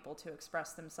allow people to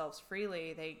express themselves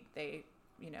freely, they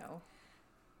you know,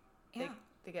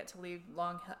 they get to lead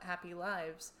long, happy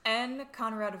lives. And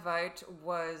Conrad Veidt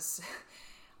was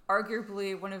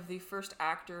arguably one of the first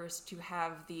actors to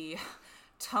have the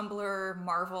Tumblr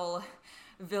Marvel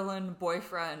villain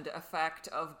boyfriend effect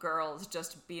of girls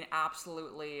just being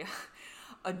absolutely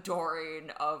adoring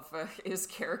of his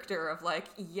character of like,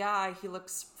 yeah, he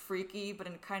looks freaky, but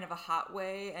in kind of a hot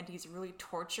way, and he's really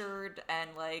tortured, and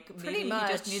like maybe he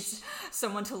just needs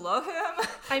someone to love him.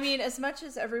 I mean, as much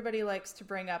as everybody likes to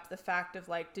bring up the fact of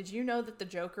like, did you know that the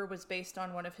Joker was based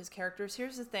on one of his characters?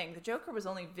 Here's the thing. The Joker was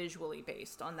only visually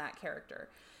based on that character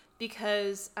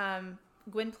because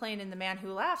Gwynplaine in The Man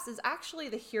Who Laughs is actually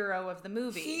the hero of the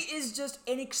movie. He is just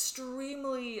an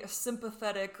extremely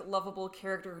sympathetic, lovable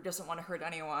character who doesn't want to hurt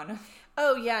anyone.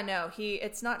 Oh, yeah, no.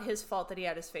 It's not his fault that he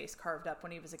had his face carved up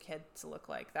when he was a kid to look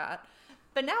like that.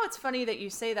 But now it's funny that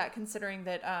you say that, considering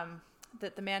that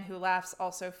that The Man Who Laughs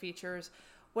also features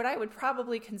what I would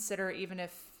probably consider, even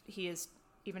if he's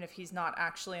not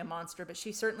actually a monster, but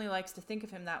she certainly likes to think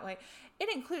of him that way.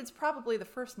 It includes probably the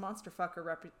first monster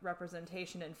fucker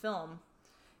representation in film.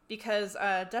 Because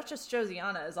Duchess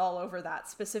Josiana is all over that,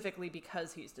 specifically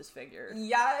because he's disfigured.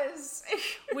 Yes!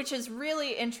 Which is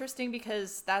really interesting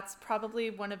because that's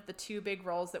probably one of the two big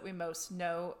roles that we most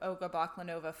know Olga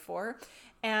Baklanova for.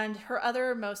 And her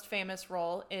other most famous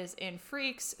role is in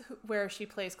Freaks, where she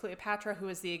plays Cleopatra, who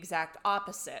is the exact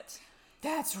opposite.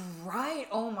 That's right.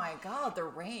 Oh my god, the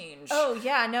range. Oh,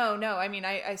 yeah, no. I mean,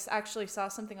 I actually saw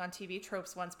something on TV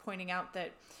Tropes once pointing out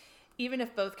that even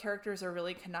if both characters are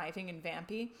really conniving and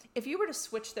vampy, if you were to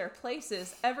switch their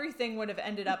places, everything would have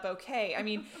ended up okay. I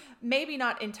mean, maybe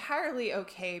not entirely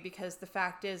okay, because the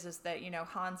fact is that, you know,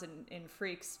 Hans in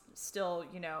Freaks still,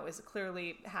 you know, is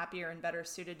clearly happier and better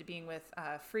suited to being with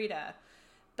Frida.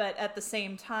 But at the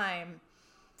same time,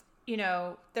 you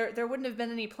know, there wouldn't have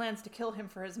been any plans to kill him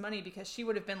for his money, because she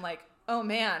would have been like, oh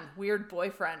man, weird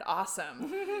boyfriend,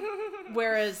 awesome.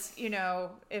 Whereas, you know,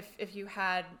 if you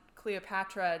had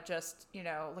Cleopatra just, you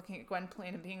know, looking at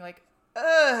Gwynplaine and being like,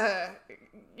 ugh,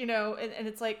 you know, and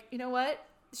it's like, you know what?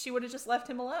 She would have just left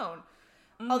him alone.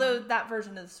 Mm. Although that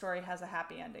version of the story has a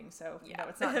happy ending, so, you know,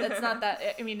 it's not that,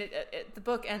 I mean, the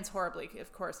book ends horribly,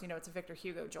 of course, you know, it's a Victor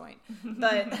Hugo joint,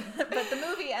 but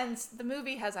the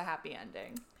movie has a happy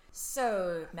ending.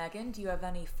 So, Megan, do you have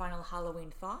any final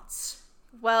Halloween thoughts?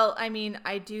 Well, I mean,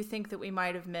 I do think that we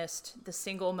might have missed the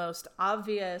single most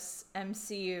obvious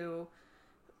MCU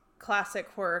classic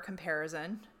horror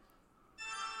comparison.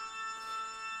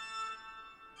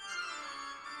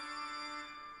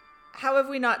 How have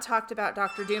we not talked about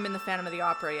Doctor Doom in the Phantom of the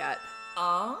Opera yet?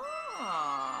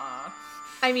 Ah.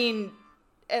 I mean,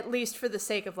 at least for the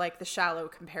sake of, like, the shallow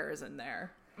comparison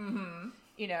there. Mm-hmm.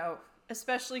 You know,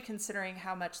 especially considering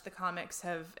how much the comics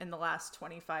have, in the last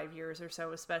 25 years or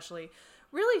so especially,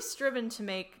 really striven to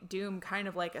make Doom kind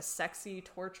of like a sexy,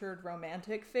 tortured,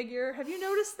 romantic figure. Have you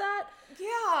noticed that?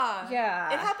 Yeah.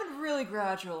 Yeah. It happened really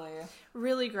gradually.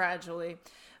 Really gradually.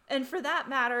 And for that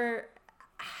matter,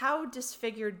 how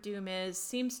disfigured Doom is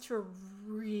seems to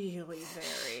really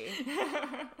vary.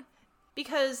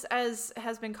 Because, as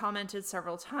has been commented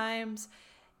several times,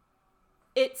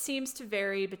 it seems to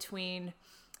vary between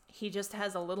he just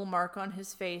has a little mark on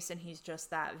his face and he's just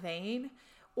that vain,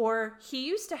 or he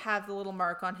used to have the little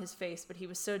mark on his face, but he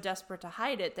was so desperate to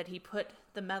hide it that he put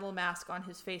the metal mask on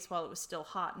his face while it was still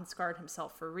hot and scarred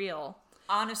himself for real.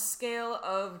 On a scale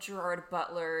of Gerard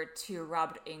Butler to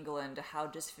Robert Englund, how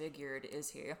disfigured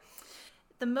is he?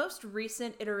 The most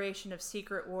recent iteration of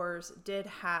Secret Wars did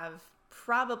have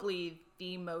probably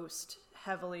the most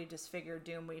heavily disfigured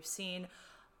Doom we've seen,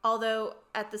 although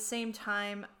at the same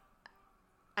time,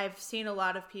 I've seen a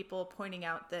lot of people pointing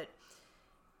out that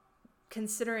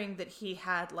considering that he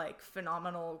had like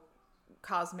phenomenal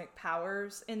cosmic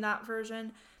powers in that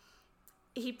version,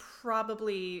 he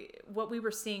probably, what we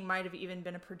were seeing might have even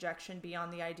been a projection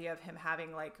beyond the idea of him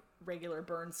having like regular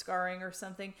burn scarring or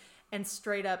something, and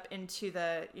straight up into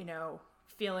the, you know,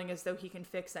 feeling as though he can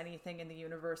fix anything in the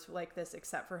universe like this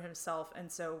except for himself. And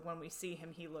so when we see him,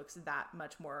 he looks that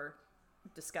much more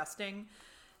disgusting.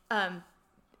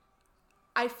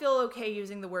 I feel okay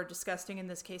using the word disgusting in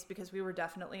this case because we were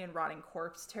definitely in rotting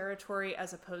corpse territory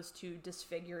as opposed to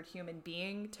disfigured human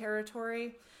being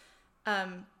territory.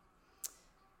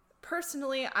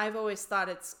 Personally, I've always thought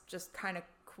it's just kind of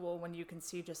cool when you can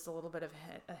see just a little bit of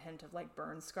a hint of like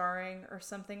burn scarring or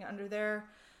something under there.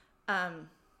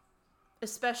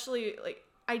 Especially like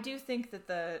I do think that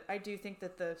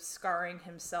the scarring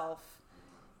himself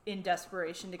in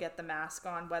desperation to get the mask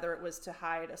on, whether it was to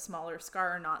hide a smaller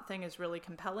scar or not thing, is really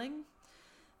compelling.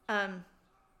 I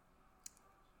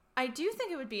do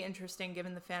think it would be interesting,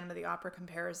 given the Phantom of the Opera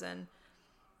comparison,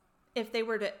 if they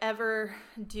were to ever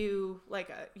do like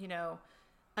a, you know,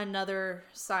 another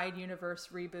side universe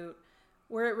reboot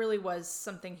where it really was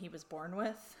something he was born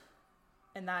with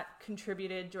and that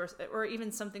contributed, or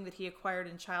even something that he acquired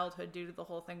in childhood due to the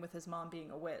whole thing with his mom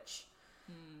being a witch.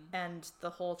 and the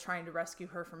whole trying to rescue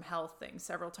her from hell thing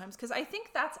several times. Because I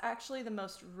think that's actually the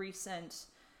most recent,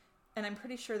 and I'm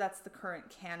pretty sure that's the current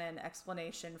canon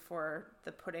explanation for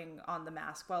the putting on the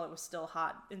mask while it was still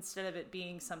hot, instead of it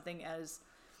being something as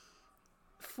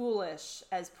foolish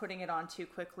as putting it on too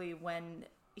quickly when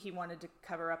he wanted to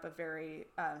cover up a very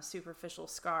superficial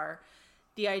scar.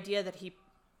 The idea that he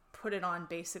put it on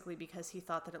basically because he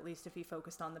thought that at least if he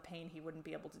focused on the pain, he wouldn't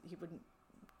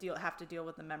have to deal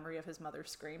with the memory of his mother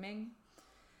screaming.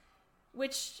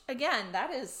 Which, again,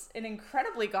 that is an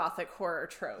incredibly gothic horror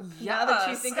trope. Yes. Now that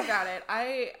you think about it,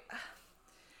 I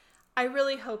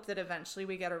really hope that eventually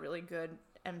we get a really good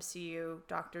MCU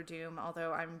Doctor Doom,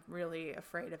 although I'm really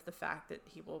afraid of the fact that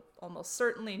he will almost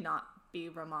certainly not be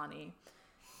Romani.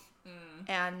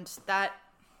 And that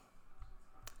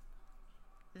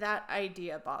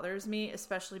idea bothers me,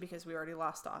 especially because we already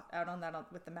lost out on that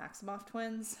with the Maximoff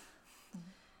twins.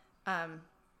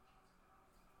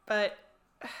 But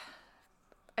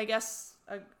I guess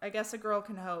a girl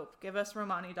can hope. Give us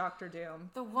Romani Doctor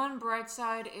Doom. The one bright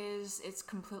side is it's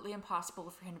completely impossible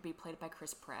for him to be played by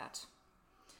Chris Pratt.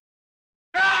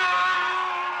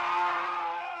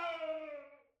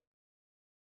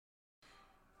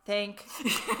 Thank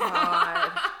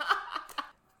God.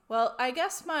 Well, I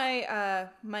guess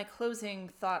my closing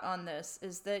thought on this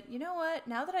is that, you know what?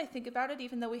 Now that I think about it,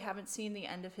 even though we haven't seen the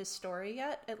end of his story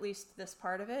yet, at least this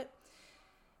part of it,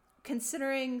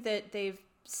 considering that they've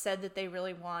said that they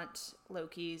really want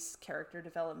Loki's character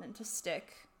development to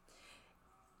stick,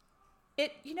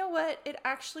 you know what? It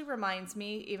actually reminds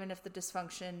me, even if the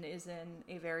dysfunction is in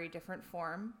a very different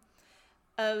form,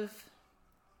 of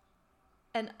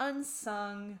an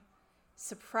unsung,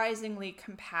 surprisingly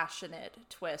compassionate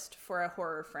twist for a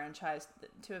horror franchise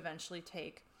to eventually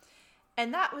take.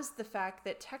 And that was the fact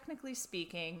that, technically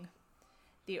speaking,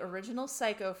 the original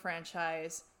Psycho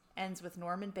franchise ends with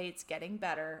Norman Bates getting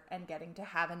better and getting to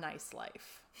have a nice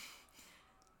life.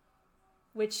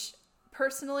 Which,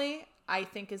 personally, I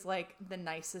think is like the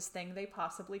nicest thing they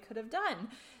possibly could have done.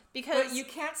 Because But you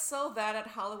can't sell that at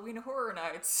Halloween Horror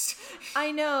Nights.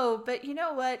 I know, but you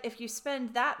know what? If you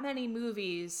spend that many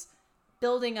movies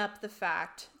building up the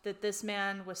fact that this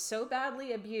man was so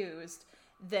badly abused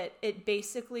that it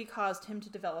basically caused him to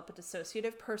develop a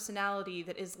dissociative personality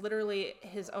that is literally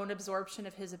his own absorption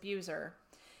of his abuser.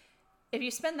 If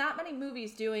you spend that many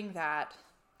movies doing that,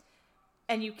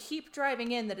 and you keep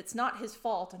driving in that it's not his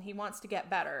fault and he wants to get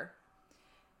better,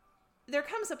 there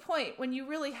comes a point when you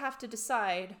really have to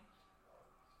decide,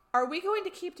 are we going to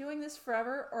keep doing this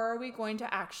forever, or are we going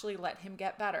to actually let him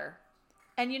get better?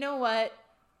 And you know what?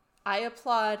 I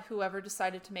applaud whoever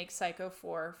decided to make Psycho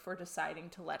 4 for deciding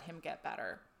to let him get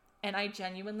better. And I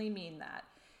genuinely mean that.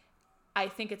 I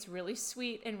think it's really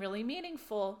sweet and really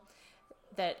meaningful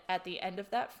that at the end of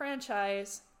that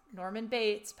franchise, Norman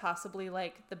Bates, possibly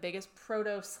like the biggest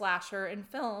proto-slasher in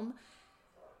film,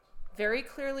 very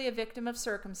clearly a victim of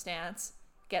circumstance,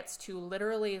 gets to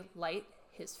literally light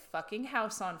his fucking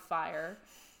house on fire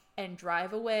and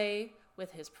drive away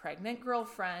with his pregnant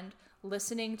girlfriend,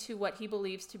 listening to what he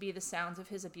believes to be the sounds of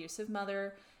his abusive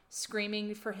mother,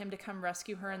 screaming for him to come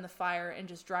rescue her in the fire, and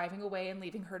just driving away and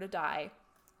leaving her to die.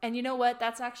 And you know what?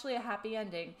 That's actually a happy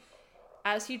ending.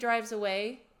 As he drives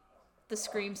away, the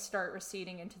screams start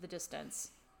receding into the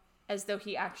distance, as though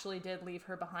he actually did leave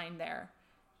her behind there.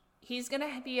 He's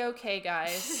gonna be okay,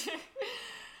 guys.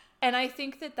 And I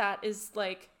think that that is,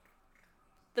 like,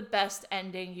 the best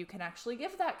ending you can actually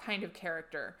give that kind of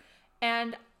character.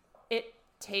 And it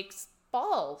takes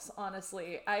balls,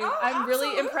 honestly. I'm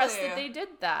really impressed that they did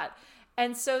that.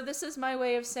 And so this is my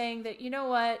way of saying that, you know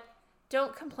what?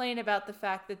 Don't complain about the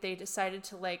fact that they decided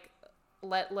to, like,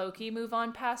 let Loki move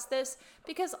on past this,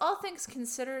 because all things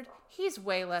considered, he's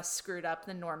way less screwed up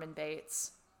than Norman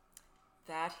Bates.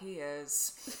 That he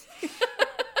is.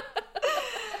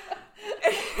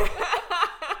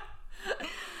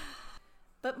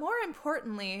 But more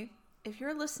importantly, if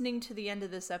you're listening to the end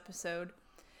of this episode,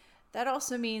 that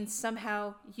also means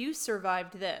somehow you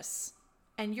survived this,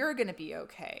 and you're going to be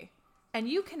okay. And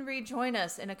you can rejoin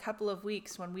us in a couple of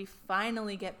weeks when we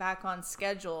finally get back on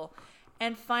schedule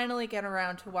and finally get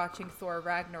around to watching Thor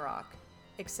Ragnarok,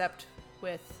 except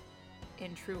with,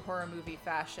 in true horror movie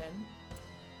fashion,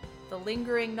 the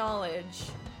lingering knowledge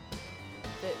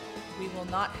that we will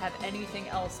not have anything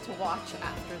else to watch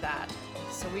after that.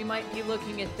 So we might be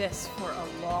looking at this for a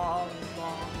long,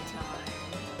 long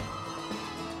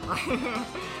time.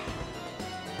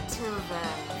 Till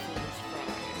then,